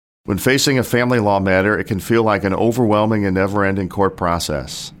When facing a family law matter, it can feel like an overwhelming and never-ending court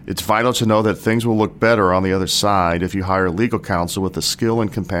process. It's vital to know that things will look better on the other side if you hire legal counsel with the skill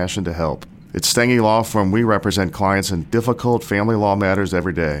and compassion to help. At Stange Law Firm, we represent clients in difficult family law matters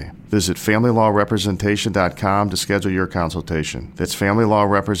every day. Visit FamilyLawRepresentation.com to schedule your consultation. That's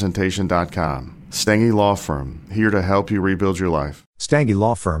FamilyLawRepresentation.com. Stange Law Firm, here to help you rebuild your life. Stange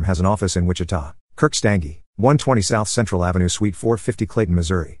Law Firm has an office in Wichita. Kirk Stange, 120 South Central Avenue, Suite 450, Clayton,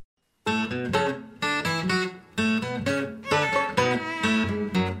 Missouri.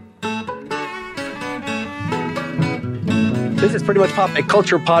 This is Pretty Much Pop, a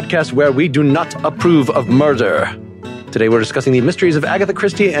culture podcast where we do not approve of murder. Today we're discussing the mysteries of Agatha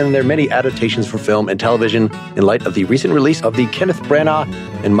Christie and their many adaptations for film and television in light of the recent release of the Kenneth Branagh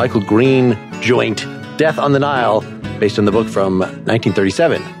and Michael Green joint, Death on the Nile, based on the book from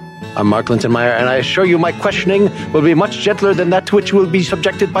 1937. I'm Mark Lintonmeyer, and I assure you my questioning will be much gentler than that to which you will be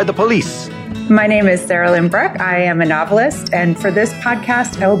subjected by the police. My name is Sarah Lynn Brooke. I am a novelist, and for this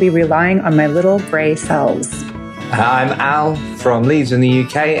podcast, I will be relying on my little gray cells. I'm Al from Leeds in the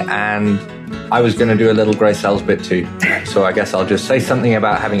UK, and I was going to do a little grey cells bit too. So I guess I'll just say something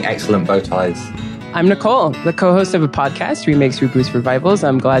about having excellent bow ties. I'm Nicole, the co-host of a podcast, Remakes, Reboots, Revivals.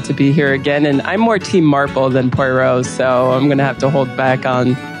 I'm glad to be here again, and I'm more Team Marple than Poirot, so I'm going to have to hold back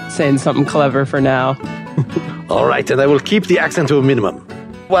on saying something clever for now. All right, and I will keep the accent to a minimum.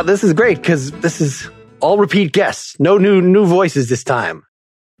 Well, this is great, because this is all repeat guests. No new voices this time.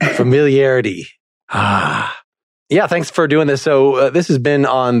 Familiarity. Yeah, thanks for doing this. So this has been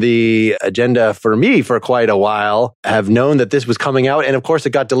on the agenda for me for quite a while. I have known that this was coming out, and of course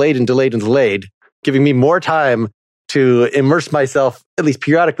it got delayed, giving me more time to immerse myself, at least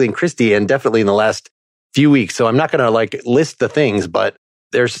periodically, in Christie, and definitely in the last few weeks. So I'm not going to list the things, but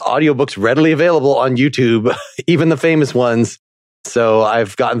there's audiobooks readily available on YouTube, even the famous ones. So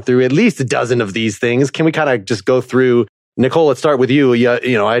I've gotten through at least a dozen of these things. Can we kind of just go through? Nicole, let's start with you.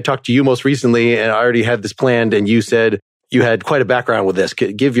 I talked to you most recently, and I already had this planned, and you said you had quite a background with this.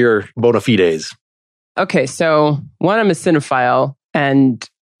 Give your bona fides. Okay, so one, I'm a cinephile, and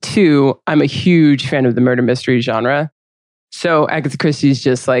two, I'm a huge fan of the murder mystery genre. So Agatha Christie's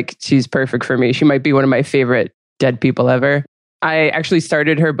just she's perfect for me. She might be one of my favorite dead people ever. I actually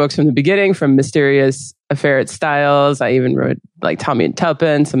started her books from the beginning, from Mysterious Affair at Styles. I even wrote Tommy and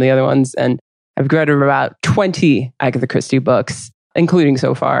Tuppence, some of the other ones, and I've read about 20 Agatha Christie books, including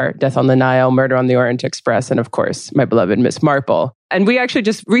so far Death on the Nile, Murder on the Orient Express, and of course, my beloved Miss Marple. And we actually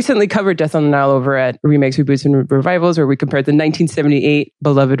just recently covered Death on the Nile over at Remakes, Reboots, and Revivals, where we compared the 1978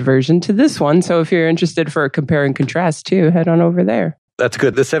 beloved version to this one. So if you're interested for a compare and contrast too, head on over there. That's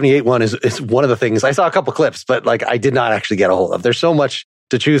good. The 78 one is one of the things. I saw a couple clips, but I did not actually get a hold of. There's so much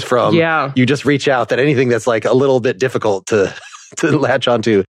to choose from. Yeah. You just reach out that anything that's a little bit difficult to latch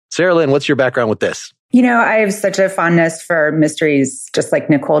onto. Sarah Lynn, what's your background with this? I have such a fondness for mysteries, just like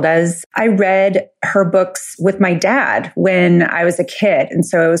Nicole does. I read her books with my dad when I was a kid. And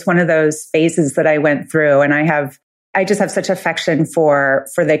so it was one of those phases that I went through. And I just have such affection for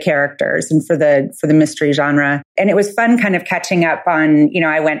the characters and for the mystery genre. And it was fun kind of catching up on,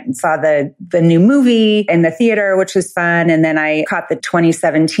 I went and saw the new movie in the theater, which was fun. And then I caught the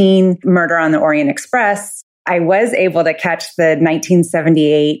 2017 Murder on the Orient Express. I was able to catch the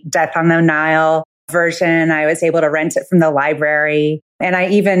 1978 Death on the Nile version. I was able to rent it from the library. And I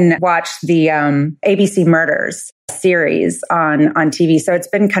even watched the ABC Murders series on TV. So it's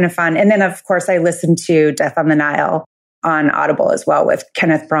been kind of fun. And then, of course, I listened to Death on the Nile on Audible as well with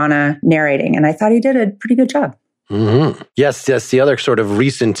Kenneth Branagh narrating. And I thought he did a pretty good job. Mm-hmm. Yes. The other sort of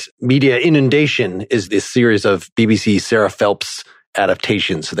recent media inundation is this series of BBC Sarah Phelps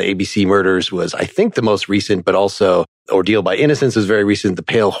adaptations. So the ABC Murders was, I think, the most recent, but also Ordeal by Innocence was very recent, The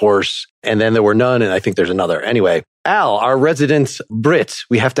Pale Horse, and then there were none, and I think there's another. Anyway, Al, our resident Brit,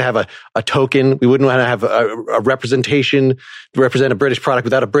 we have to have a token. We wouldn't want to have a representation to represent a British product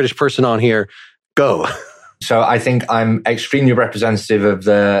without a British person on here. Go. So I think I'm extremely representative of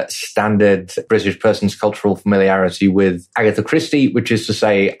the standard British person's cultural familiarity with Agatha Christie, which is to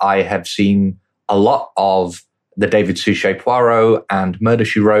say I have seen a lot of the David Suchet Poirot and Murder,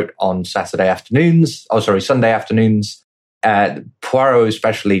 She Wrote on Sunday afternoons. Poirot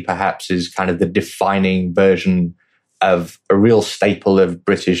especially perhaps is kind of the defining version of a real staple of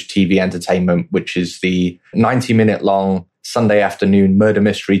British TV entertainment, which is the 90-minute long Sunday afternoon murder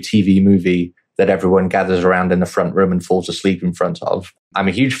mystery TV movie that everyone gathers around in the front room and falls asleep in front of. I'm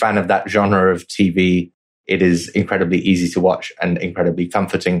a huge fan of that genre of TV. It is incredibly easy to watch and incredibly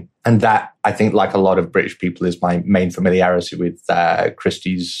comforting. And that, I think, like a lot of British people, is my main familiarity with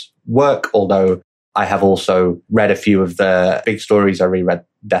Christie's work, although I have also read a few of the big stories. I reread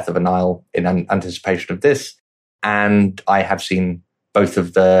Death of a Nile in anticipation of this. And I have seen both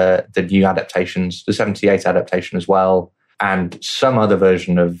of the new adaptations, the 78 adaptation as well, and some other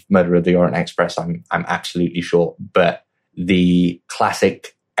version of Murder of the Orient Express, I'm absolutely sure. But the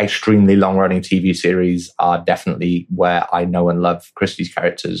classic, extremely long-running TV series are definitely where I know and love Christie's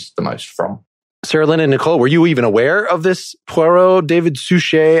characters the most from. Sarah Lynn and Nicole, were you even aware of this Poirot, David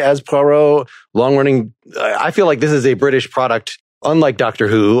Suchet as Poirot, long-running? I feel like this is a British product, unlike Doctor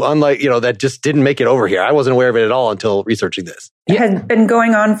Who, that just didn't make it over here. I wasn't aware of it at all until researching this. It has been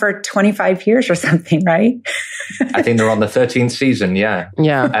going on for 25 years or something, right? I think they're on the 13th season, yeah.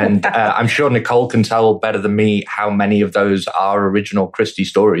 Yeah. And I'm sure Nicole can tell better than me how many of those are original Christie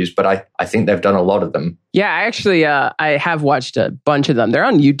stories, but I think they've done a lot of them. Yeah, actually, I have watched a bunch of them. They're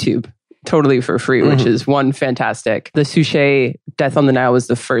on YouTube. Totally for free, which is one fantastic. The Suchet Death on the Nile was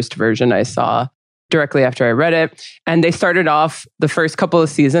the first version I saw directly after I read it. And they started off, the first couple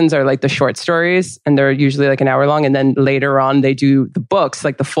of seasons are like the short stories, and they're usually like an hour long. And then later on, they do the books,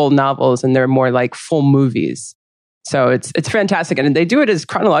 like the full novels, and they're more like full movies. So it's fantastic. And they do it as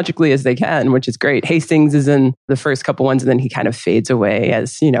chronologically as they can, which is great. Hastings is in the first couple ones, and then he kind of fades away,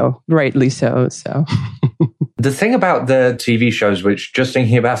 as, rightly so. So the thing about the TV shows, which just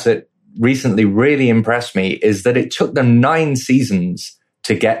thinking about it recently really impressed me, is that it took them 9 seasons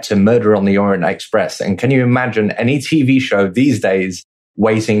to get to Murder on the Orient Express. And can you imagine any TV show these days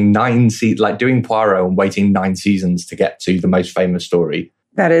waiting 9 seasons, like doing Poirot and waiting 9 seasons to get to the most famous story?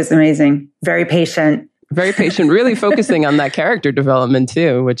 That is amazing. Very patient. Very patient, really focusing on that character development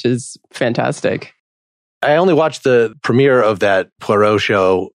too, which is fantastic. I only watched the premiere of that Poirot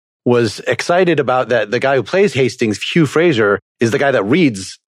show, was excited about that. The guy who plays Hastings, Hugh Fraser, is the guy that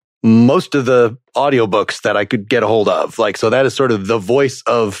reads most of the audiobooks that I could get a hold of. So that is sort of the voice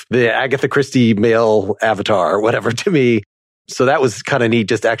of the Agatha Christie male avatar or whatever to me. So that was kind of neat,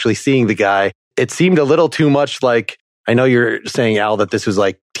 just actually seeing the guy. It seemed a little too much like, I know you're saying, Al, that this was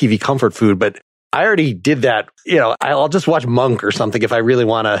like TV comfort food, but I already did that. I'll just watch Monk or something if I really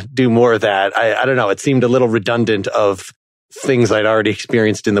want to do more of that. I don't know. It seemed a little redundant of things I'd already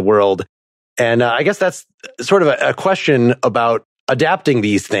experienced in the world. And I guess that's sort of a question about adapting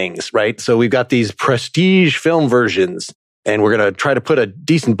these things, right? So we've got these prestige film versions, and we're going to try to put a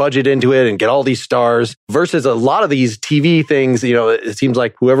decent budget into it and get all these stars, versus a lot of these TV things. It seems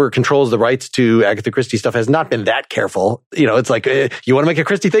like whoever controls the rights to Agatha Christie stuff has not been that careful. It's like, you want to make a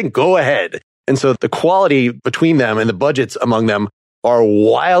Christie thing? Go ahead. And so the quality between them and the budgets among them are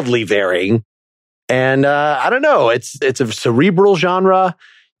wildly varying. And I don't know, it's a cerebral genre.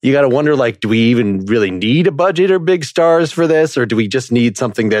 You got to wonder, do we even really need a budget or big stars for this? Or do we just need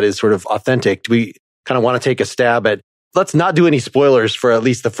something that is sort of authentic? Do we kind of want to take a stab at, let's not do any spoilers for at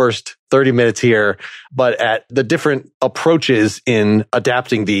least the first 30 minutes here, but at the different approaches in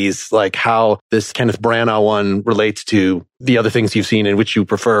adapting these, like how this Kenneth Branagh one relates to the other things you've seen and which you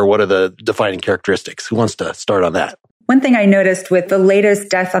prefer? What are the defining characteristics? Who wants to start on that? One thing I noticed with the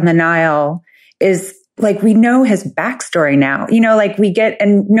latest Death on the Nile is we know his backstory now, we get,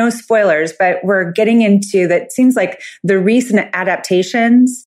 and no spoilers, but we're getting into that. It seems like the recent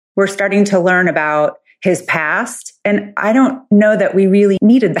adaptations, we're starting to learn about his past. And I don't know that we really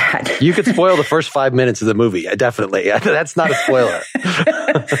needed that. You could spoil the first 5 minutes of the movie. Definitely. That's not a spoiler.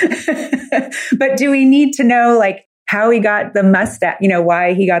 But do we need to know how he got the mustache,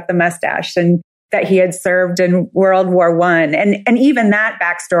 why he got the mustache, and that he had served in World War I. And even that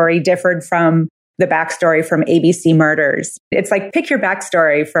backstory differed from the backstory from ABC Murders. It's pick your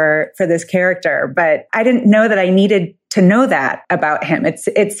backstory for this character. But I didn't know that I needed to know that about him.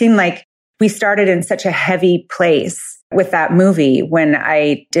 It seemed like we started in such a heavy place with that movie when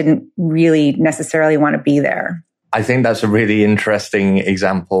I didn't really necessarily want to be there. I think that's a really interesting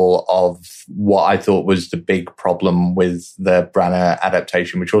example of what I thought was the big problem with the Branagh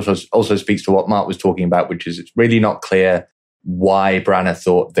adaptation, which also speaks to what Mark was talking about, which is it's really not clear why Branagh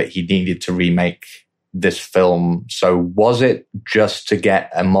thought that he needed to remake this film. So was it just to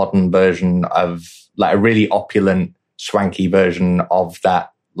get a modern version of a really opulent, swanky version of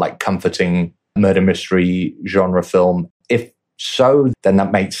that comforting murder mystery genre film? If so, then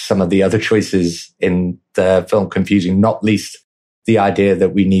that makes some of the other choices in the film confusing, not least the idea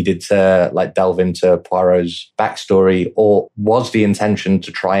that we needed to delve into Poirot's backstory. Or was the intention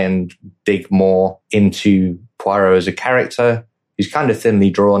to try and dig more into Poirot as a character? He's kind of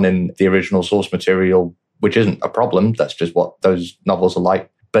thinly drawn in the original source material, which isn't a problem. That's just what those novels are like.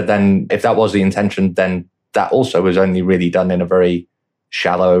 But then if that was the intention, then that also was only really done in a very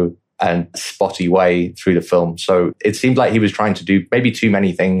shallow and spotty way through the film. So it seemed like he was trying to do maybe too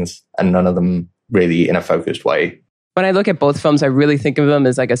many things and none of them really in a focused way. When I look at both films, I really think of them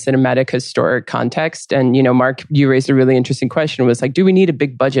as like a cinematic historic context. And, Mark, you raised a really interesting question, was like, do we need a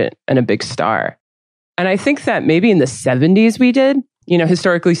big budget and a big star? And I think that maybe in the 70s we did.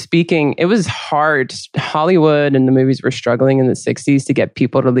 Historically speaking, it was hard. Hollywood and the movies were struggling in the 60s to get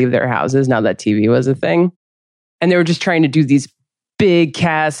people to leave their houses now that TV was a thing. And they were just trying to do these big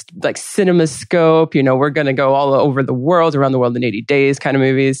cast, like CinemaScope, we're going to go all over the world, around the world in 80 days kind of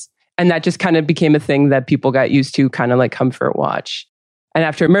movies. And that just kind of became a thing that people got used to, kind of like comfort watch. And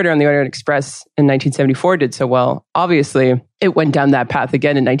after Murder on the Orient Express in 1974 did so well, obviously it went down that path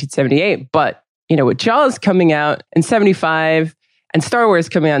again in 1978. But, with Jaws coming out in 75 and Star Wars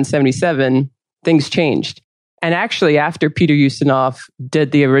coming out in 77, things changed. And actually, after Peter Ustinov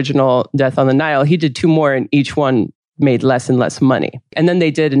did the original Death on the Nile, he did two more, and each one made less and less money. And then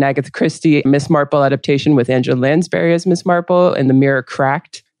they did an Agatha Christie Miss Marple adaptation with Angela Lansbury as Miss Marple, and The Mirror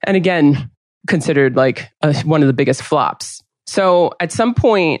Cracked. And again, considered like one of the biggest flops. So at some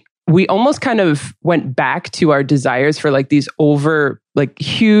point, we almost kind of went back to our desires for like these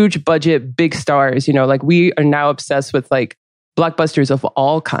huge budget, big stars. Like we are now obsessed with like blockbusters of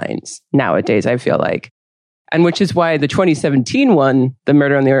all kinds nowadays, I feel like. And which is why the 2017 one, The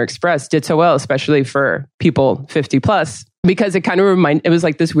Murder on the Orient Express, did so well, especially for people 50 plus, because it kind of it was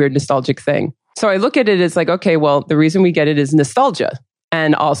like this weird nostalgic thing. So I look at it as like, okay, well, the reason we get it is nostalgia.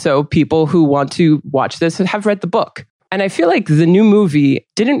 And also people who want to watch this have read the book. And I feel like the new movie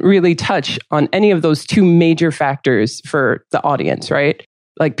didn't really touch on any of those two major factors for the audience, right?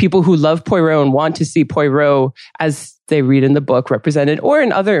 Like people who love Poirot and want to see Poirot as they read in the book represented, or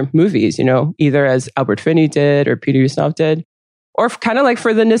in other movies, either as Albert Finney did or Peter Ustinov did, or kind of like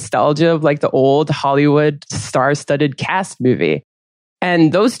for the nostalgia of like the old Hollywood star-studded cast movie.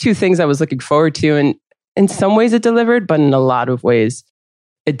 And those two things I was looking forward to. And in some ways it delivered, but in a lot of ways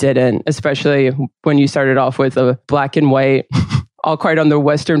it didn't, especially when you started off with a black and white, all quiet on the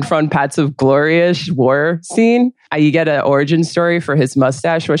Western Front, Paths of Glory-ish war scene. You get an origin story for his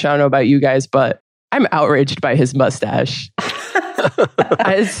mustache, which I don't know about you guys, but I'm outraged by his mustache.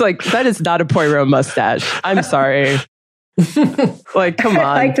 It's like, that is not a Poirot mustache. I'm sorry. Like, come on.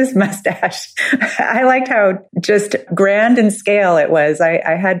 I liked his mustache. I liked how just grand in scale it was.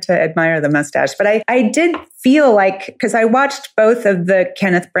 I had to admire the mustache. But I did feel like, because I watched both of the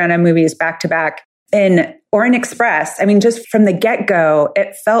Kenneth Branagh movies back to back in Orient Express, I mean, just from the get-go,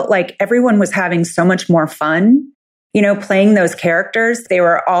 it felt like everyone was having so much more fun, playing those characters. They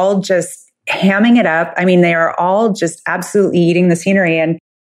were all just hamming it up. I mean, they are all just absolutely eating the scenery. And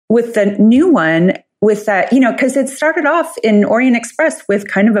with the new one, with that, because it started off in Orient Express with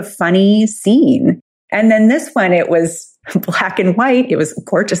kind of a funny scene. And then this one, it was black and white. It was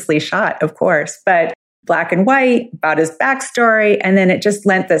gorgeously shot, of course, but black and white about his backstory. And then it just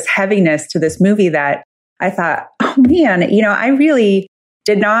lent this heaviness to this movie that I thought, oh man, I really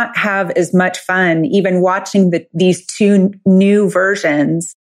did not have as much fun even watching these two new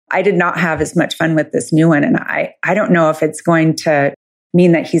versions. I did not have as much fun with this new one. And I don't know if it's going to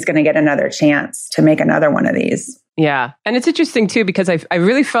mean that he's going to get another chance to make another one of these. Yeah. And it's interesting too, because I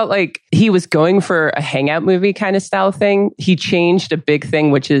really felt like he was going for a hangout movie kind of style thing. He changed a big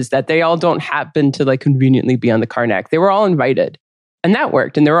thing, which is that they all don't happen to like conveniently be on the Karnak. They were all invited, and that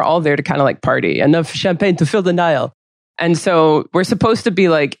worked. And they were all there to kind of like party, enough champagne to fill the Nile. And so we're supposed to be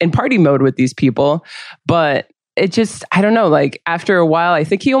like in party mode with these people, but it just, I don't know, like after a while, I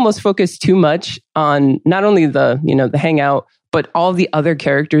think he almost focused too much on not only the hangout, but all the other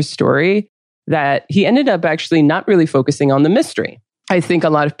characters' story, that he ended up actually not really focusing on the mystery. I think a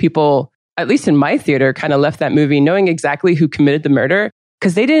lot of people, at least in my theater, kind of left that movie knowing exactly who committed the murder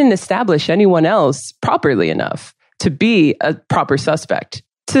because they didn't establish anyone else properly enough to be a proper suspect.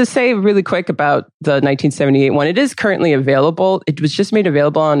 To say really quick about the 1978 one, it is currently available. It was just made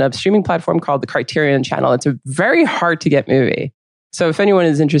available on a streaming platform called the Criterion Channel. It's a very hard to get movie. So if anyone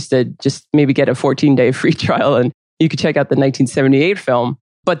is interested, just maybe get a 14-day free trial and you could check out the 1978 film.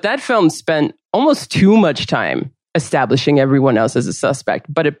 But that film spent almost too much time establishing everyone else as a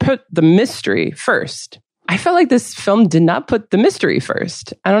suspect, but it put the mystery first. I felt like this film did not put the mystery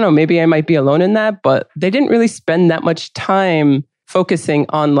first. I don't know, maybe I might be alone in that, but they didn't really spend that much time focusing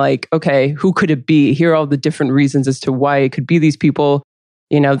on like, okay, who could it be? Here are all the different reasons as to why it could be these people.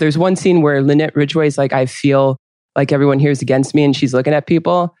 There's one scene where Lynette Ridgway is like, I feel like everyone here is against me, and she's looking at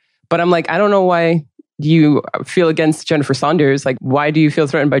people. But I'm like, I don't know why you feel against Jennifer Saunders. Like, why do you feel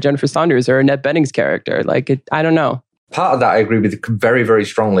threatened by Jennifer Saunders or Annette Bening's character? Like, I don't know. Part of that I agree with very, very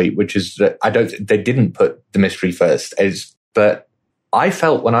strongly, which is that they didn't put the mystery first. But I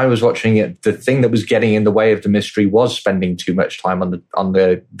felt when I was watching it, the thing that was getting in the way of the mystery was spending too much time on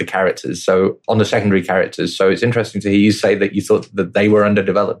the characters, so on the secondary characters. So it's interesting to hear you say that you thought that they were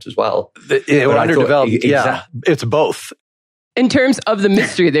underdeveloped as well. They were underdeveloped. Yeah, it's both. In terms of the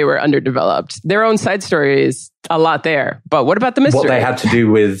mystery, they were underdeveloped. Their own side story is a lot there. But what about the mystery? What they had to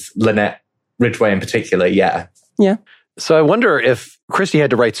do with Lynette Ridgway in particular, yeah. Yeah. So I wonder if Christie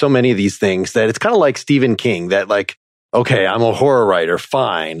had to write so many of these things that it's kind of like Stephen King, that like, okay, I'm a horror writer,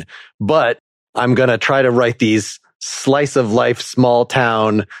 fine, but I'm going to try to write these slice of life, small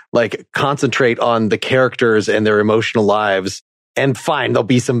town, like concentrate on the characters and their emotional lives. And fine, there'll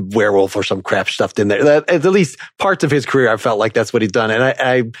be some werewolf or some crap stuffed in there. At least parts of his career, I felt like that's what he'd done. And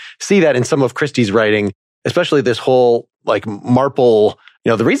I see that in some of Christie's writing, especially this whole like Marple.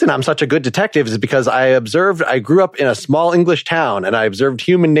 The reason I'm such a good detective is because I grew up in a small English town and I observed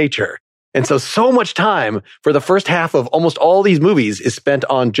human nature. And so much time for the first half of almost all these movies is spent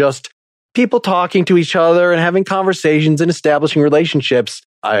on just people talking to each other and having conversations and establishing relationships.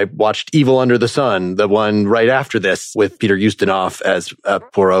 I watched Evil Under the Sun, the one right after this with Peter Ustinov as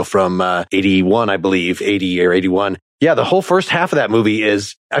Poirot from 81, I believe, 80 or 81. Yeah, the whole first half of that movie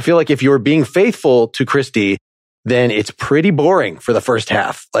is, I feel like if you were being faithful to Christie, then it's pretty boring for the first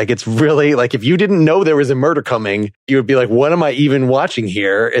half. Like, it's really like, if you didn't know there was a murder coming, you would be like, what am I even watching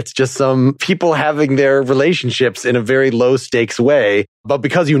here? It's just some people having their relationships in a very low stakes way. But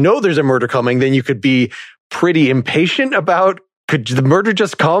because you know there's a murder coming, then you could be pretty impatient about, could the murder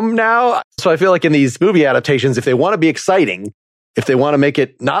just come now? So I feel like in these movie adaptations, if they want to be exciting, if they want to make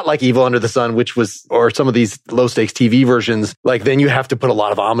it not like Evil Under the Sun, which was, or some of these low stakes TV versions, like then you have to put a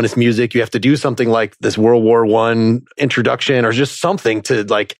lot of ominous music. You have to do something like this World War I introduction or just something to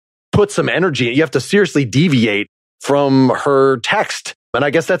like put some energy. You have to seriously deviate from her text. And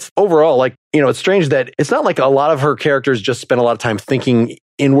I guess that's overall like, it's strange that it's not like a lot of her characters just spend a lot of time thinking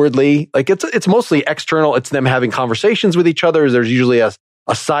inwardly. Like it's mostly external. It's them having conversations with each other. There's usually a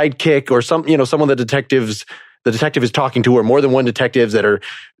sidekick or someone the detective is talking to, or more than one detectives that are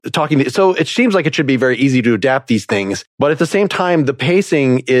talking. So it seems like it should be very easy to adapt these things. But at the same time, the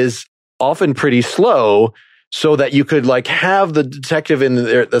pacing is often pretty slow, so that you could like have the detective and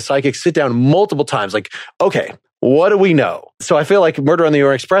the psychic sit down multiple times. Like, okay, what do we know? So I feel like Murder on the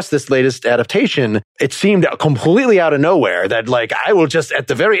Orient Express, this latest adaptation, it seemed completely out of nowhere that like, I will just, at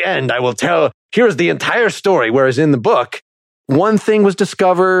the very end, I will tell, here's the entire story. Whereas in the book, one thing was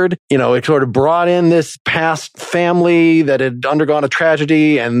discovered, it sort of brought in this past family that had undergone a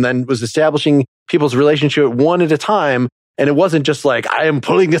tragedy and then was establishing people's relationship one at a time. And it wasn't just like, I am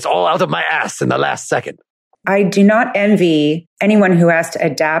pulling this all out of my ass in the last second. I do not envy anyone who has to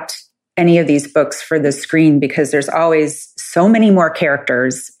adapt any of these books for the screen, because there's always so many more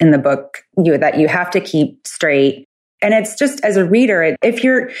characters in the book that you have to keep straight. And it's just, as a reader, if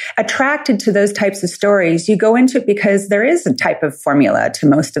you're attracted to those types of stories, you go into it because there is a type of formula to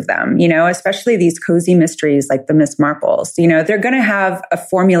most of them, especially these cozy mysteries like the Miss Marples. They're going to have a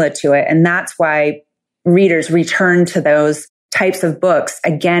formula to it. And that's why readers return to those types of books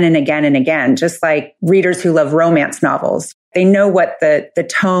again and again and again, just like readers who love romance novels. They know what the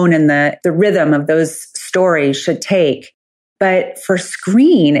tone and the rhythm of those stories should take. But for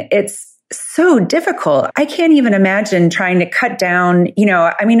screen, it's so difficult. I can't even imagine trying to cut down,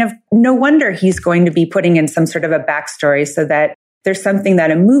 no wonder he's going to be putting in some sort of a backstory so that there's something that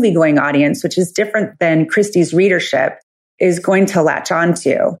a movie-going audience, which is different than Christie's readership, is going to latch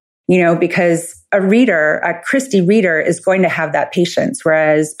onto, because a Christie reader is going to have that patience,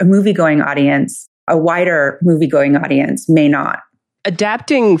 whereas a movie-going audience, a wider movie-going audience may not.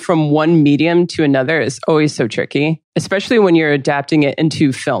 Adapting from one medium to another is always so tricky, especially when you're adapting it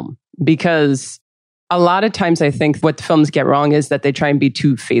into film. Because a lot of times I think what the films get wrong is that they try and be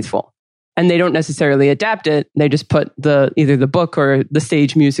too faithful. And they don't necessarily adapt it. They just put either the book or the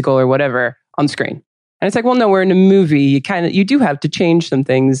stage musical or whatever on screen. And it's like, well, no, we're in a movie. You do have to change some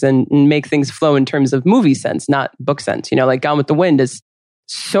things and make things flow in terms of movie sense, not book sense. Like Gone with the Wind is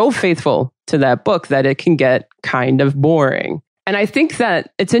so faithful to that book that it can get kind of boring. And I think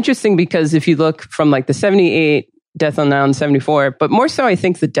that it's interesting because if you look from like the 78 Death on the Nile in 74, but more so I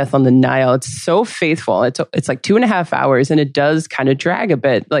think the Death on the Nile, it's so faithful. It's like 2.5 hours and it does kind of drag a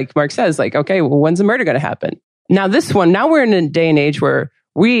bit. Like Mark says, like, okay, well, when's the murder going to happen? Now we're in a day and age where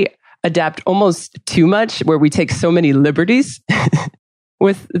we adapt almost too much, where we take so many liberties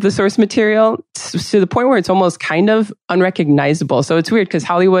with the source material to the point where it's almost kind of unrecognizable. So it's weird because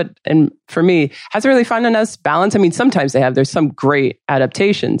Hollywood, and for me, hasn't really found a nice balance. I mean, sometimes there's some great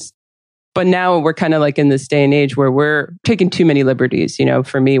adaptations. But now we're kind of like in this day and age where we're taking too many liberties.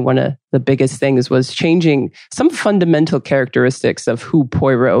 For me, one of the biggest things was changing some fundamental characteristics of who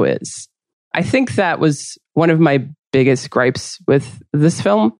Poirot is. I think that was one of my biggest gripes with this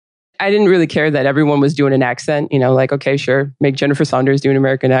film. I didn't really care that everyone was doing an accent, like, okay, sure, make Jennifer Saunders do an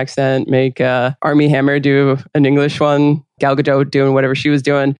American accent, make Armie Hammer do an English one, Gal Gadot doing whatever she was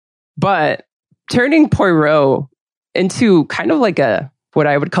doing. But turning Poirot into kind of like what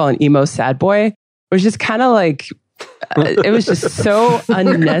I would call an emo sad boy was just kind of like, it was just so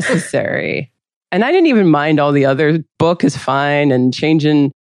unnecessary. And I didn't even mind all the other book is fine and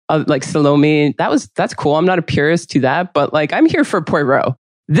changing like Salome. That's cool. I'm not a purist to that, but like, I'm here for Poirot.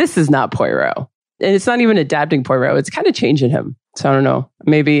 This is not Poirot. And it's not even adapting Poirot. It's kind of changing him. So I don't know.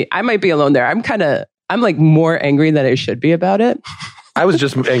 Maybe I might be alone there. I'm like more angry than I should be about it. I was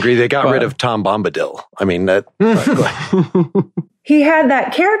just angry they got rid of Tom Bombadil. I mean, that... He had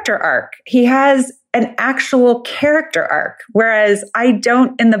that character arc. He has an actual character arc. Whereas I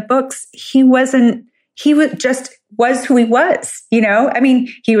don't in the books, he was who he was, I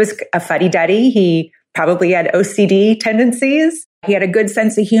mean, he was a fuddy-duddy. He probably had OCD tendencies. He had a good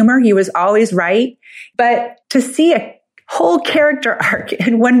sense of humor. He was always right. But to see a whole character arc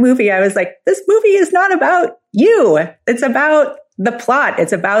in one movie, I was like, this movie is not about you. It's about the plot.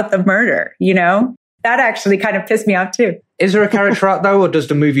 It's about the murder, That actually kind of pissed me off too. Is there a character arc though, or does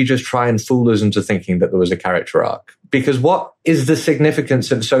the movie just try and fool us into thinking that there was a character arc? Because what is the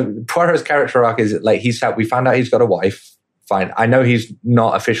significance of... So Poirot's character arc is like we found out he's got a wife. Fine. I know he's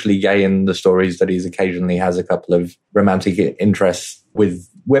not officially gay in the stories, that he's occasionally has a couple of romantic interests with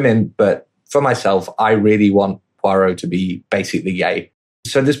women. But for myself, I really want Poirot to be basically gay.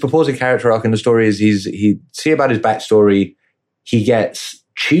 So this purported character arc in the story is see about his backstory. He gets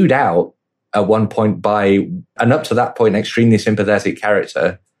chewed out at one point by an up to that point extremely sympathetic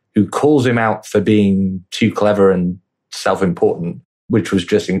character who calls him out for being too clever and self-important, which was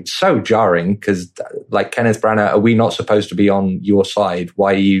just so jarring because, like Kenneth Branagh, are we not supposed to be on your side?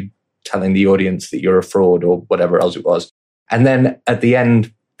 Why are you telling the audience that you're a fraud or whatever else it was? And then at the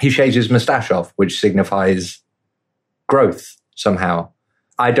end, he shaves his mustache off, which signifies growth somehow.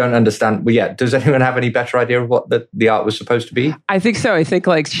 I don't understand. But yeah, does anyone have any better idea of what the art was supposed to be? I think so. I think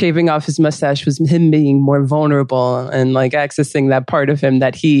like shaving off his mustache was him being more vulnerable and like accessing that part of him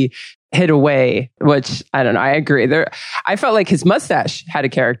that he hid away, which I don't know. I agree. I felt like his mustache had a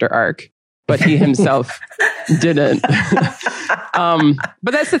character arc, but he himself didn't.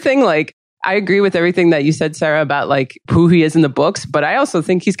 But that's the thing. Like, I agree with everything that you said, Sarah, about like who he is in the books, but I also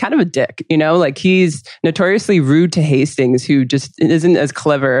think he's kind of a dick, like he's notoriously rude to Hastings, who just isn't as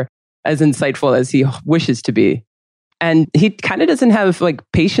clever, as insightful as he wishes to be. And he kind of doesn't have like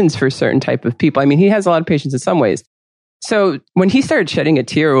patience for certain type of people. I mean, he has a lot of patience in some ways. So when he started shedding a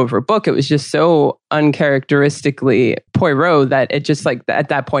tear over a book, it was just so uncharacteristically Poirot that it just like at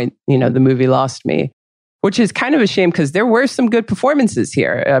that point, the movie lost me. Which is kind of a shame because there were some good performances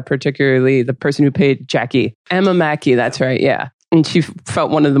here, particularly the person who played Jackie, Emma Mackey. That's right. Yeah. And she felt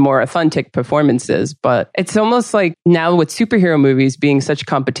one of the more authentic performances. But it's almost like now with superhero movies being such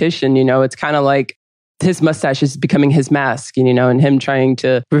competition, it's kind of like his mustache is becoming his mask, and him trying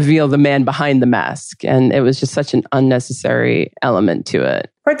to reveal the man behind the mask. And it was just such an unnecessary element to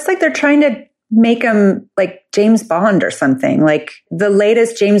it. Or it's like they're trying to make him like James Bond or something. Like the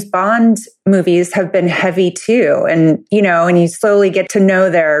latest James Bond movies have been heavy too. And, and you slowly get to know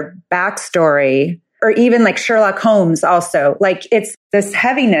their backstory, or even like Sherlock Holmes also. Like it's this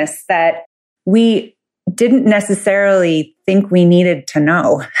heaviness that we didn't necessarily think we needed to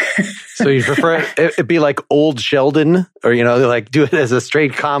know. So you prefer it be like Old Sheldon, or, like do it as a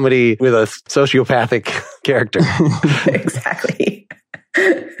straight comedy with a sociopathic character. Exactly.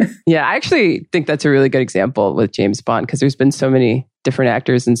 Yeah, I actually think that's a really good example with James Bond because there's been so many different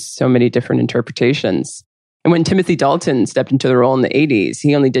actors and so many different interpretations. And when Timothy Dalton stepped into the role in the 80s,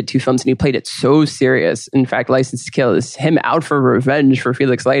 he only did 2 films and he played it so serious. In fact, License to Kill is him out for revenge for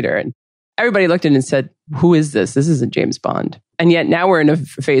Felix Leiter. And everybody looked at it and said, who is this? This isn't James Bond. And yet now we're in a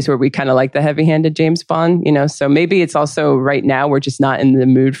phase where we kind of like the heavy-handed James Bond, So maybe it's also right now we're just not in the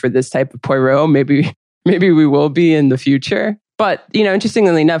mood for this type of Poirot. Maybe we will be in the future. But,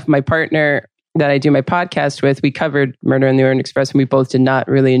 interestingly enough, my partner that I do my podcast with, we covered Murder on the Orient Express and we both did not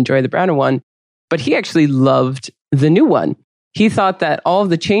really enjoy the Branagh one, but he actually loved the new one. He thought that all of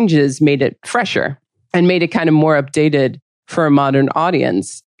the changes made it fresher and made it kind of more updated for a modern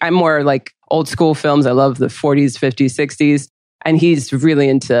audience. I'm more like old school films. I love the 40s, 50s, 60s, and he's really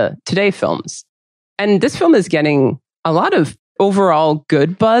into today films. And this film is getting a lot of overall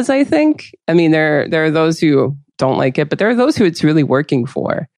good buzz, I think. I mean, there are those who don't like it, but there are those who it's really working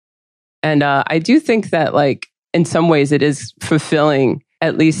for. And I do think that like in some ways it is fulfilling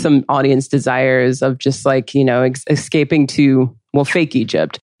at least some audience desires of just like, escaping to, fake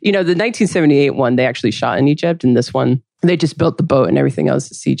Egypt. The 1978 one, they actually shot in Egypt. And this one, they just built the boat and everything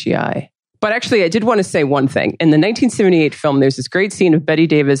else is CGI. But actually, I did want to say one thing. In the 1978 film, there's this great scene of Bette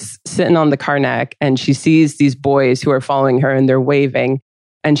Davis sitting on the Karnak, and she sees these boys who are following her and they're waving.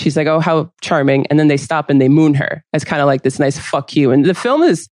 And she's like, oh, how charming. And then they stop and they moon her as kind of like this nice fuck you. And the film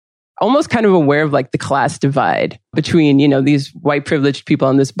is almost kind of aware of like the class divide between, these white privileged people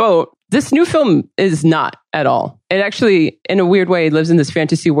on this boat. This new film is not at all. It actually, in a weird way, lives in this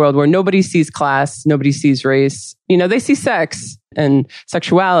fantasy world where nobody sees class, nobody sees race. They see sex and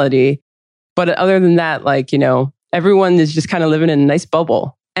sexuality. But other than that, everyone is just kind of living in a nice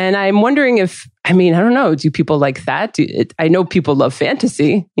bubble. And I'm wondering if, I don't know, do people like that? I know people love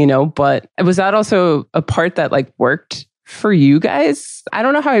fantasy, but was that also a part that like worked for you guys? I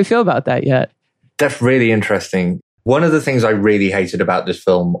don't know how I feel about that yet. That's really interesting. One of the things I really hated about this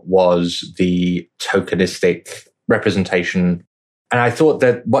film was the tokenistic representation. And I thought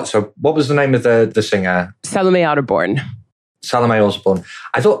that, what was the name of the singer? Salome Otterborn. Salome Osborne.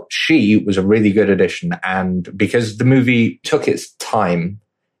 I thought she was a really good addition. And because the movie took its time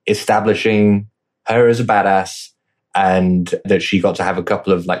establishing her as a badass and that she got to have a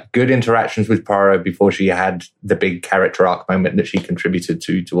couple of like good interactions with Poirot before she had the big character arc moment that she contributed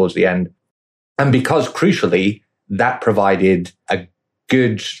to towards the end. And because crucially, that provided a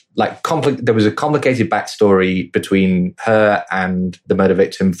good, there was a complicated backstory between her and the murder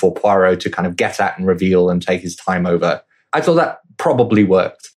victim for Poirot to kind of get at and reveal and take his time over. I thought that probably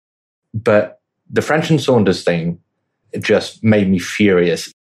worked. But the French and Saunders thing, it just made me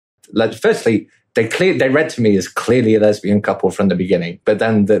furious. Firstly, they read to me as clearly a lesbian couple from the beginning, but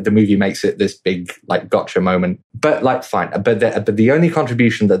then the movie makes it this big gotcha moment. But fine. But the only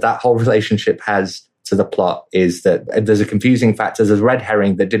contribution that whole relationship has to the plot is that there's a confusing factor. There's a red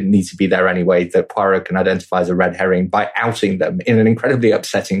herring that didn't need to be there anyway, that Poirot can identify as a red herring by outing them in an incredibly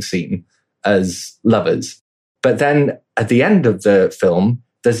upsetting scene as lovers. But then at the end of the film,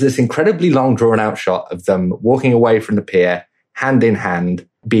 there's this incredibly long drawn out shot of them walking away from the pier, hand in hand,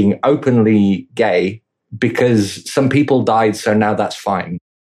 being openly gay because some people died. So now that's fine,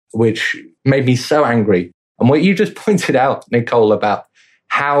 which made me so angry. And what you just pointed out, Nicole, about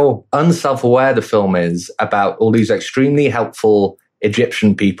how unself-aware the film is about all these extremely helpful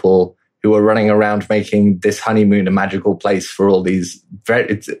Egyptian people who are running around making this honeymoon a magical place for all these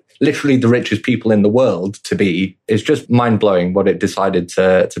it's literally the richest people in the world to be. It's just mind-blowing what it decided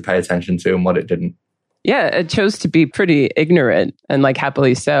to pay attention to and what it didn't. Yeah, it chose to be pretty ignorant and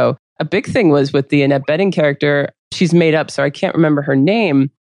happily so. A big thing was with the Annette Bening character. She's made up, so I can't remember her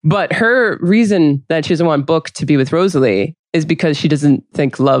name. But her reason that she doesn't want Book to be with Rosalie is because she doesn't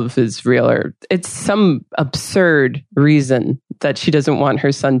think love is real, or it's some absurd reason that she doesn't want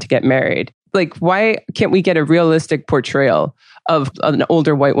her son to get married. Why can't we get a realistic portrayal of an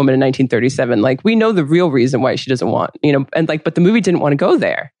older white woman in 1937? We know the real reason why she doesn't want, but the movie didn't want to go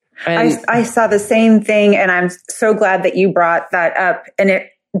there. And I saw the same thing, and I'm so glad that you brought that up. And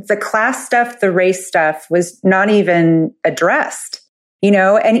the class stuff, the race stuff was not even addressed,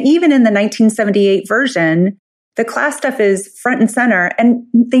 and even in the 1978 version, the class stuff is front and center, and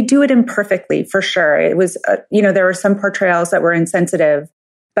they do it imperfectly for sure. It was, there were some portrayals that were insensitive,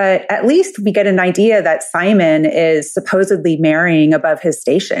 but at least we get an idea that Simon is supposedly marrying above his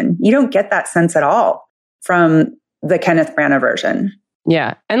station. You don't get that sense at all from the Kenneth Branagh version.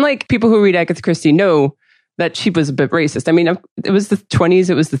 Yeah. And people who read Agatha Christie know that she was a bit racist. It was the 20s,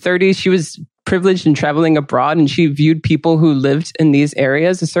 it was the 30s. She was privileged and traveling abroad, and she viewed people who lived in these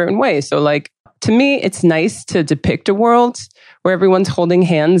areas a certain way. So to me, it's nice to depict a world where everyone's holding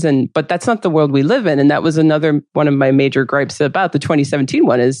hands, but that's not the world we live in. And that was another one of my major gripes about the 2017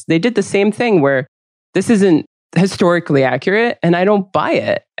 one is they did the same thing where this isn't historically accurate and I don't buy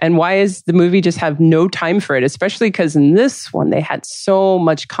it. And why is the movie just have no time for it? Especially because in this one, they had so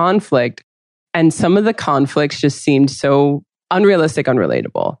much conflict and some of the conflicts just seemed so unrealistic,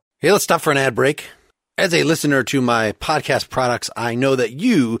 unrelatable. Hey, let's stop for an ad break. As a listener to my podcast products, I know that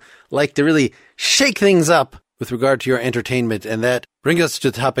you like to really shake things up with regard to your entertainment. And that brings us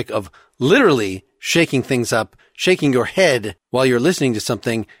to the topic of literally shaking things up, shaking your head while you're listening to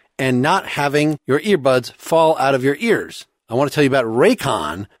something and not having your earbuds fall out of your ears. I want to tell you about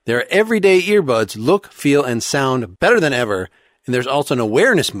Raycon. Their everyday earbuds look, feel, and sound better than ever. And there's also an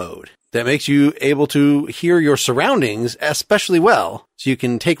awareness mode that makes you able to hear your surroundings especially well, so you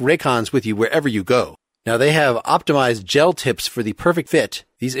can take Raycons with you wherever you go. Now, they have optimized gel tips for the perfect fit.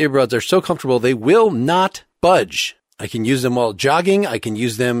 These earbuds are so comfortable, they will not budge. I can use them while jogging. I can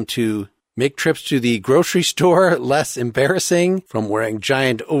use them to make trips to the grocery store less embarrassing from wearing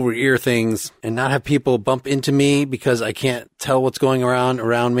giant over-ear things, and not have people bump into me because I can't tell what's going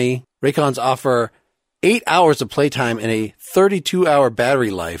around me. Raycons offer 8 hours of playtime and a 32-hour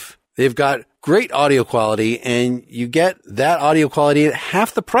battery life. They've got great audio quality, and you get that audio quality at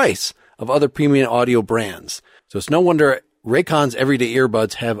half the price of other premium audio brands. So it's no wonder Raycon's everyday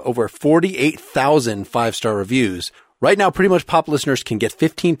earbuds have over 48,000 five-star reviews. Right now, Pretty Much Pop listeners can get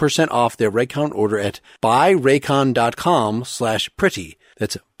 15% off their Raycon order at buyraycon.com/pretty.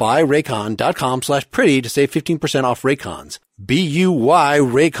 That's buyraycon.com/pretty to save 15% off Raycons.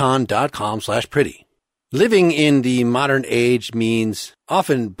 BUYRaycon.com/pretty. Living in the modern age means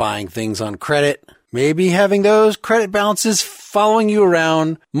often buying things on credit, maybe having those credit balances following you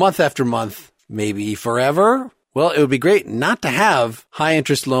around month after month, maybe forever. Well, it would be great not to have high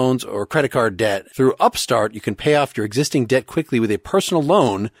interest loans or credit card debt. Through Upstart, you can pay off your existing debt quickly with a personal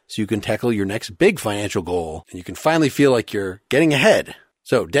loan so you can tackle your next big financial goal, and you can finally feel like you're getting ahead.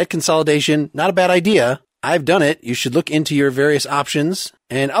 So debt consolidation, not a bad idea. I've done it. You should look into your various options,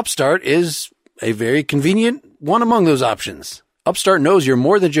 and Upstart is a very convenient one among those options. Upstart knows you're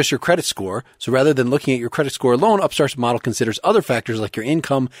more than just your credit score, so rather than looking at your credit score alone, Upstart's model considers other factors like your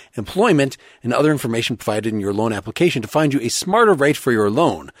income, employment, and other information provided in your loan application to find you a smarter rate for your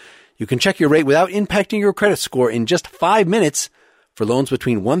loan. You can check your rate without impacting your credit score in just 5 minutes. For loans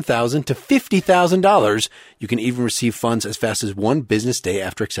between $1,000 to $50,000, you can even receive funds as fast as 1 business day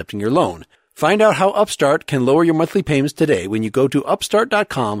after accepting your loan. Find out how Upstart can lower your monthly payments today when you go to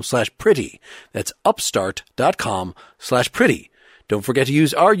upstart.com/pretty. That's upstart.com/pretty. Don't forget to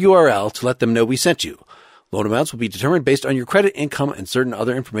use our URL to let them know we sent you. Loan amounts will be determined based on your credit, income, and certain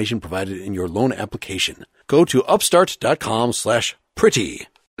other information provided in your loan application. Go to upstart.com/pretty.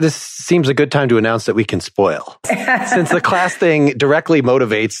 This seems a good time to announce that we can spoil. Since the class thing directly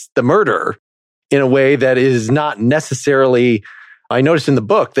motivates the murder in a way that is not necessarily... I noticed in the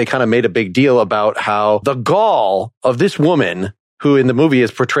book, they kind of made a big deal about how the gall of this woman, who in the movie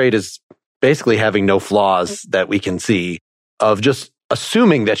is portrayed as basically having no flaws that we can see, of just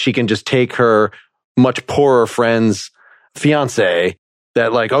assuming that she can just take her much poorer friend's fiance,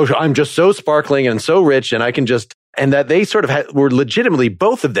 that like, oh, I'm just so sparkling and so rich and I can just, and that they sort of were legitimately,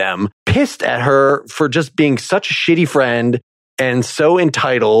 both of them, pissed at her for just being such a shitty friend and so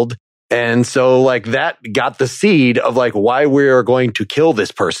entitled. And so like that got the seed of like why we're going to kill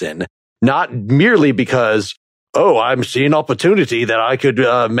this person, not merely because, oh, I'm seeing opportunity that I could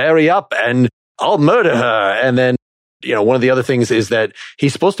marry up and I'll murder her. And then, you know, one of the other things is that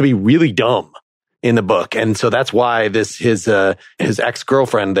he's supposed to be really dumb in the book. And so that's why his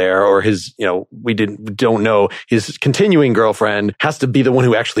ex-girlfriend there, or his, you know, we don't know, his continuing girlfriend has to be the one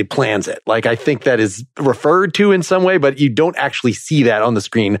who actually plans it. Like, I think that is referred to in some way, but you don't actually see that on the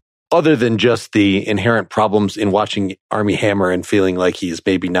screen other than just the inherent problems in watching Armie Hammer and feeling like he is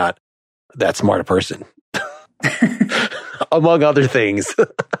maybe not that smart a person, among other things.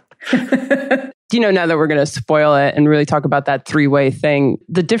 You know, now that we're going to spoil it and really talk about that three-way thing,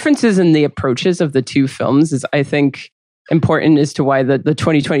 the differences in the approaches of the two films is, I think, important as to why the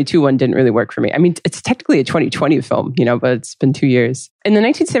 2022 one didn't really work for me. I mean, it's technically a 2020 film, you know, but it's been 2 years. In the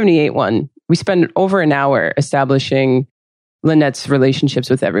 1978 one, we spend over an hour establishing Lynette's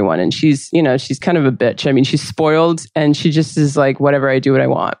relationships with everyone. And she's, you know, she's kind of a bitch. I mean, she's spoiled and she just is like, whatever, I do what I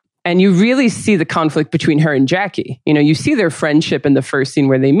want. And you really see the conflict between her and Jackie. You know, you see their friendship in the first scene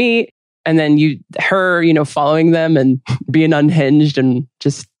where they meet. And then her, you know, following them and being unhinged and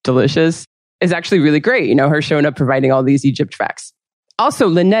just delicious is actually really great. You know, her showing up, providing all these Egypt facts. Also,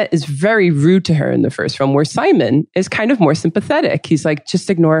 Lynette is very rude to her in the first film, where Simon is kind of more sympathetic. He's like, just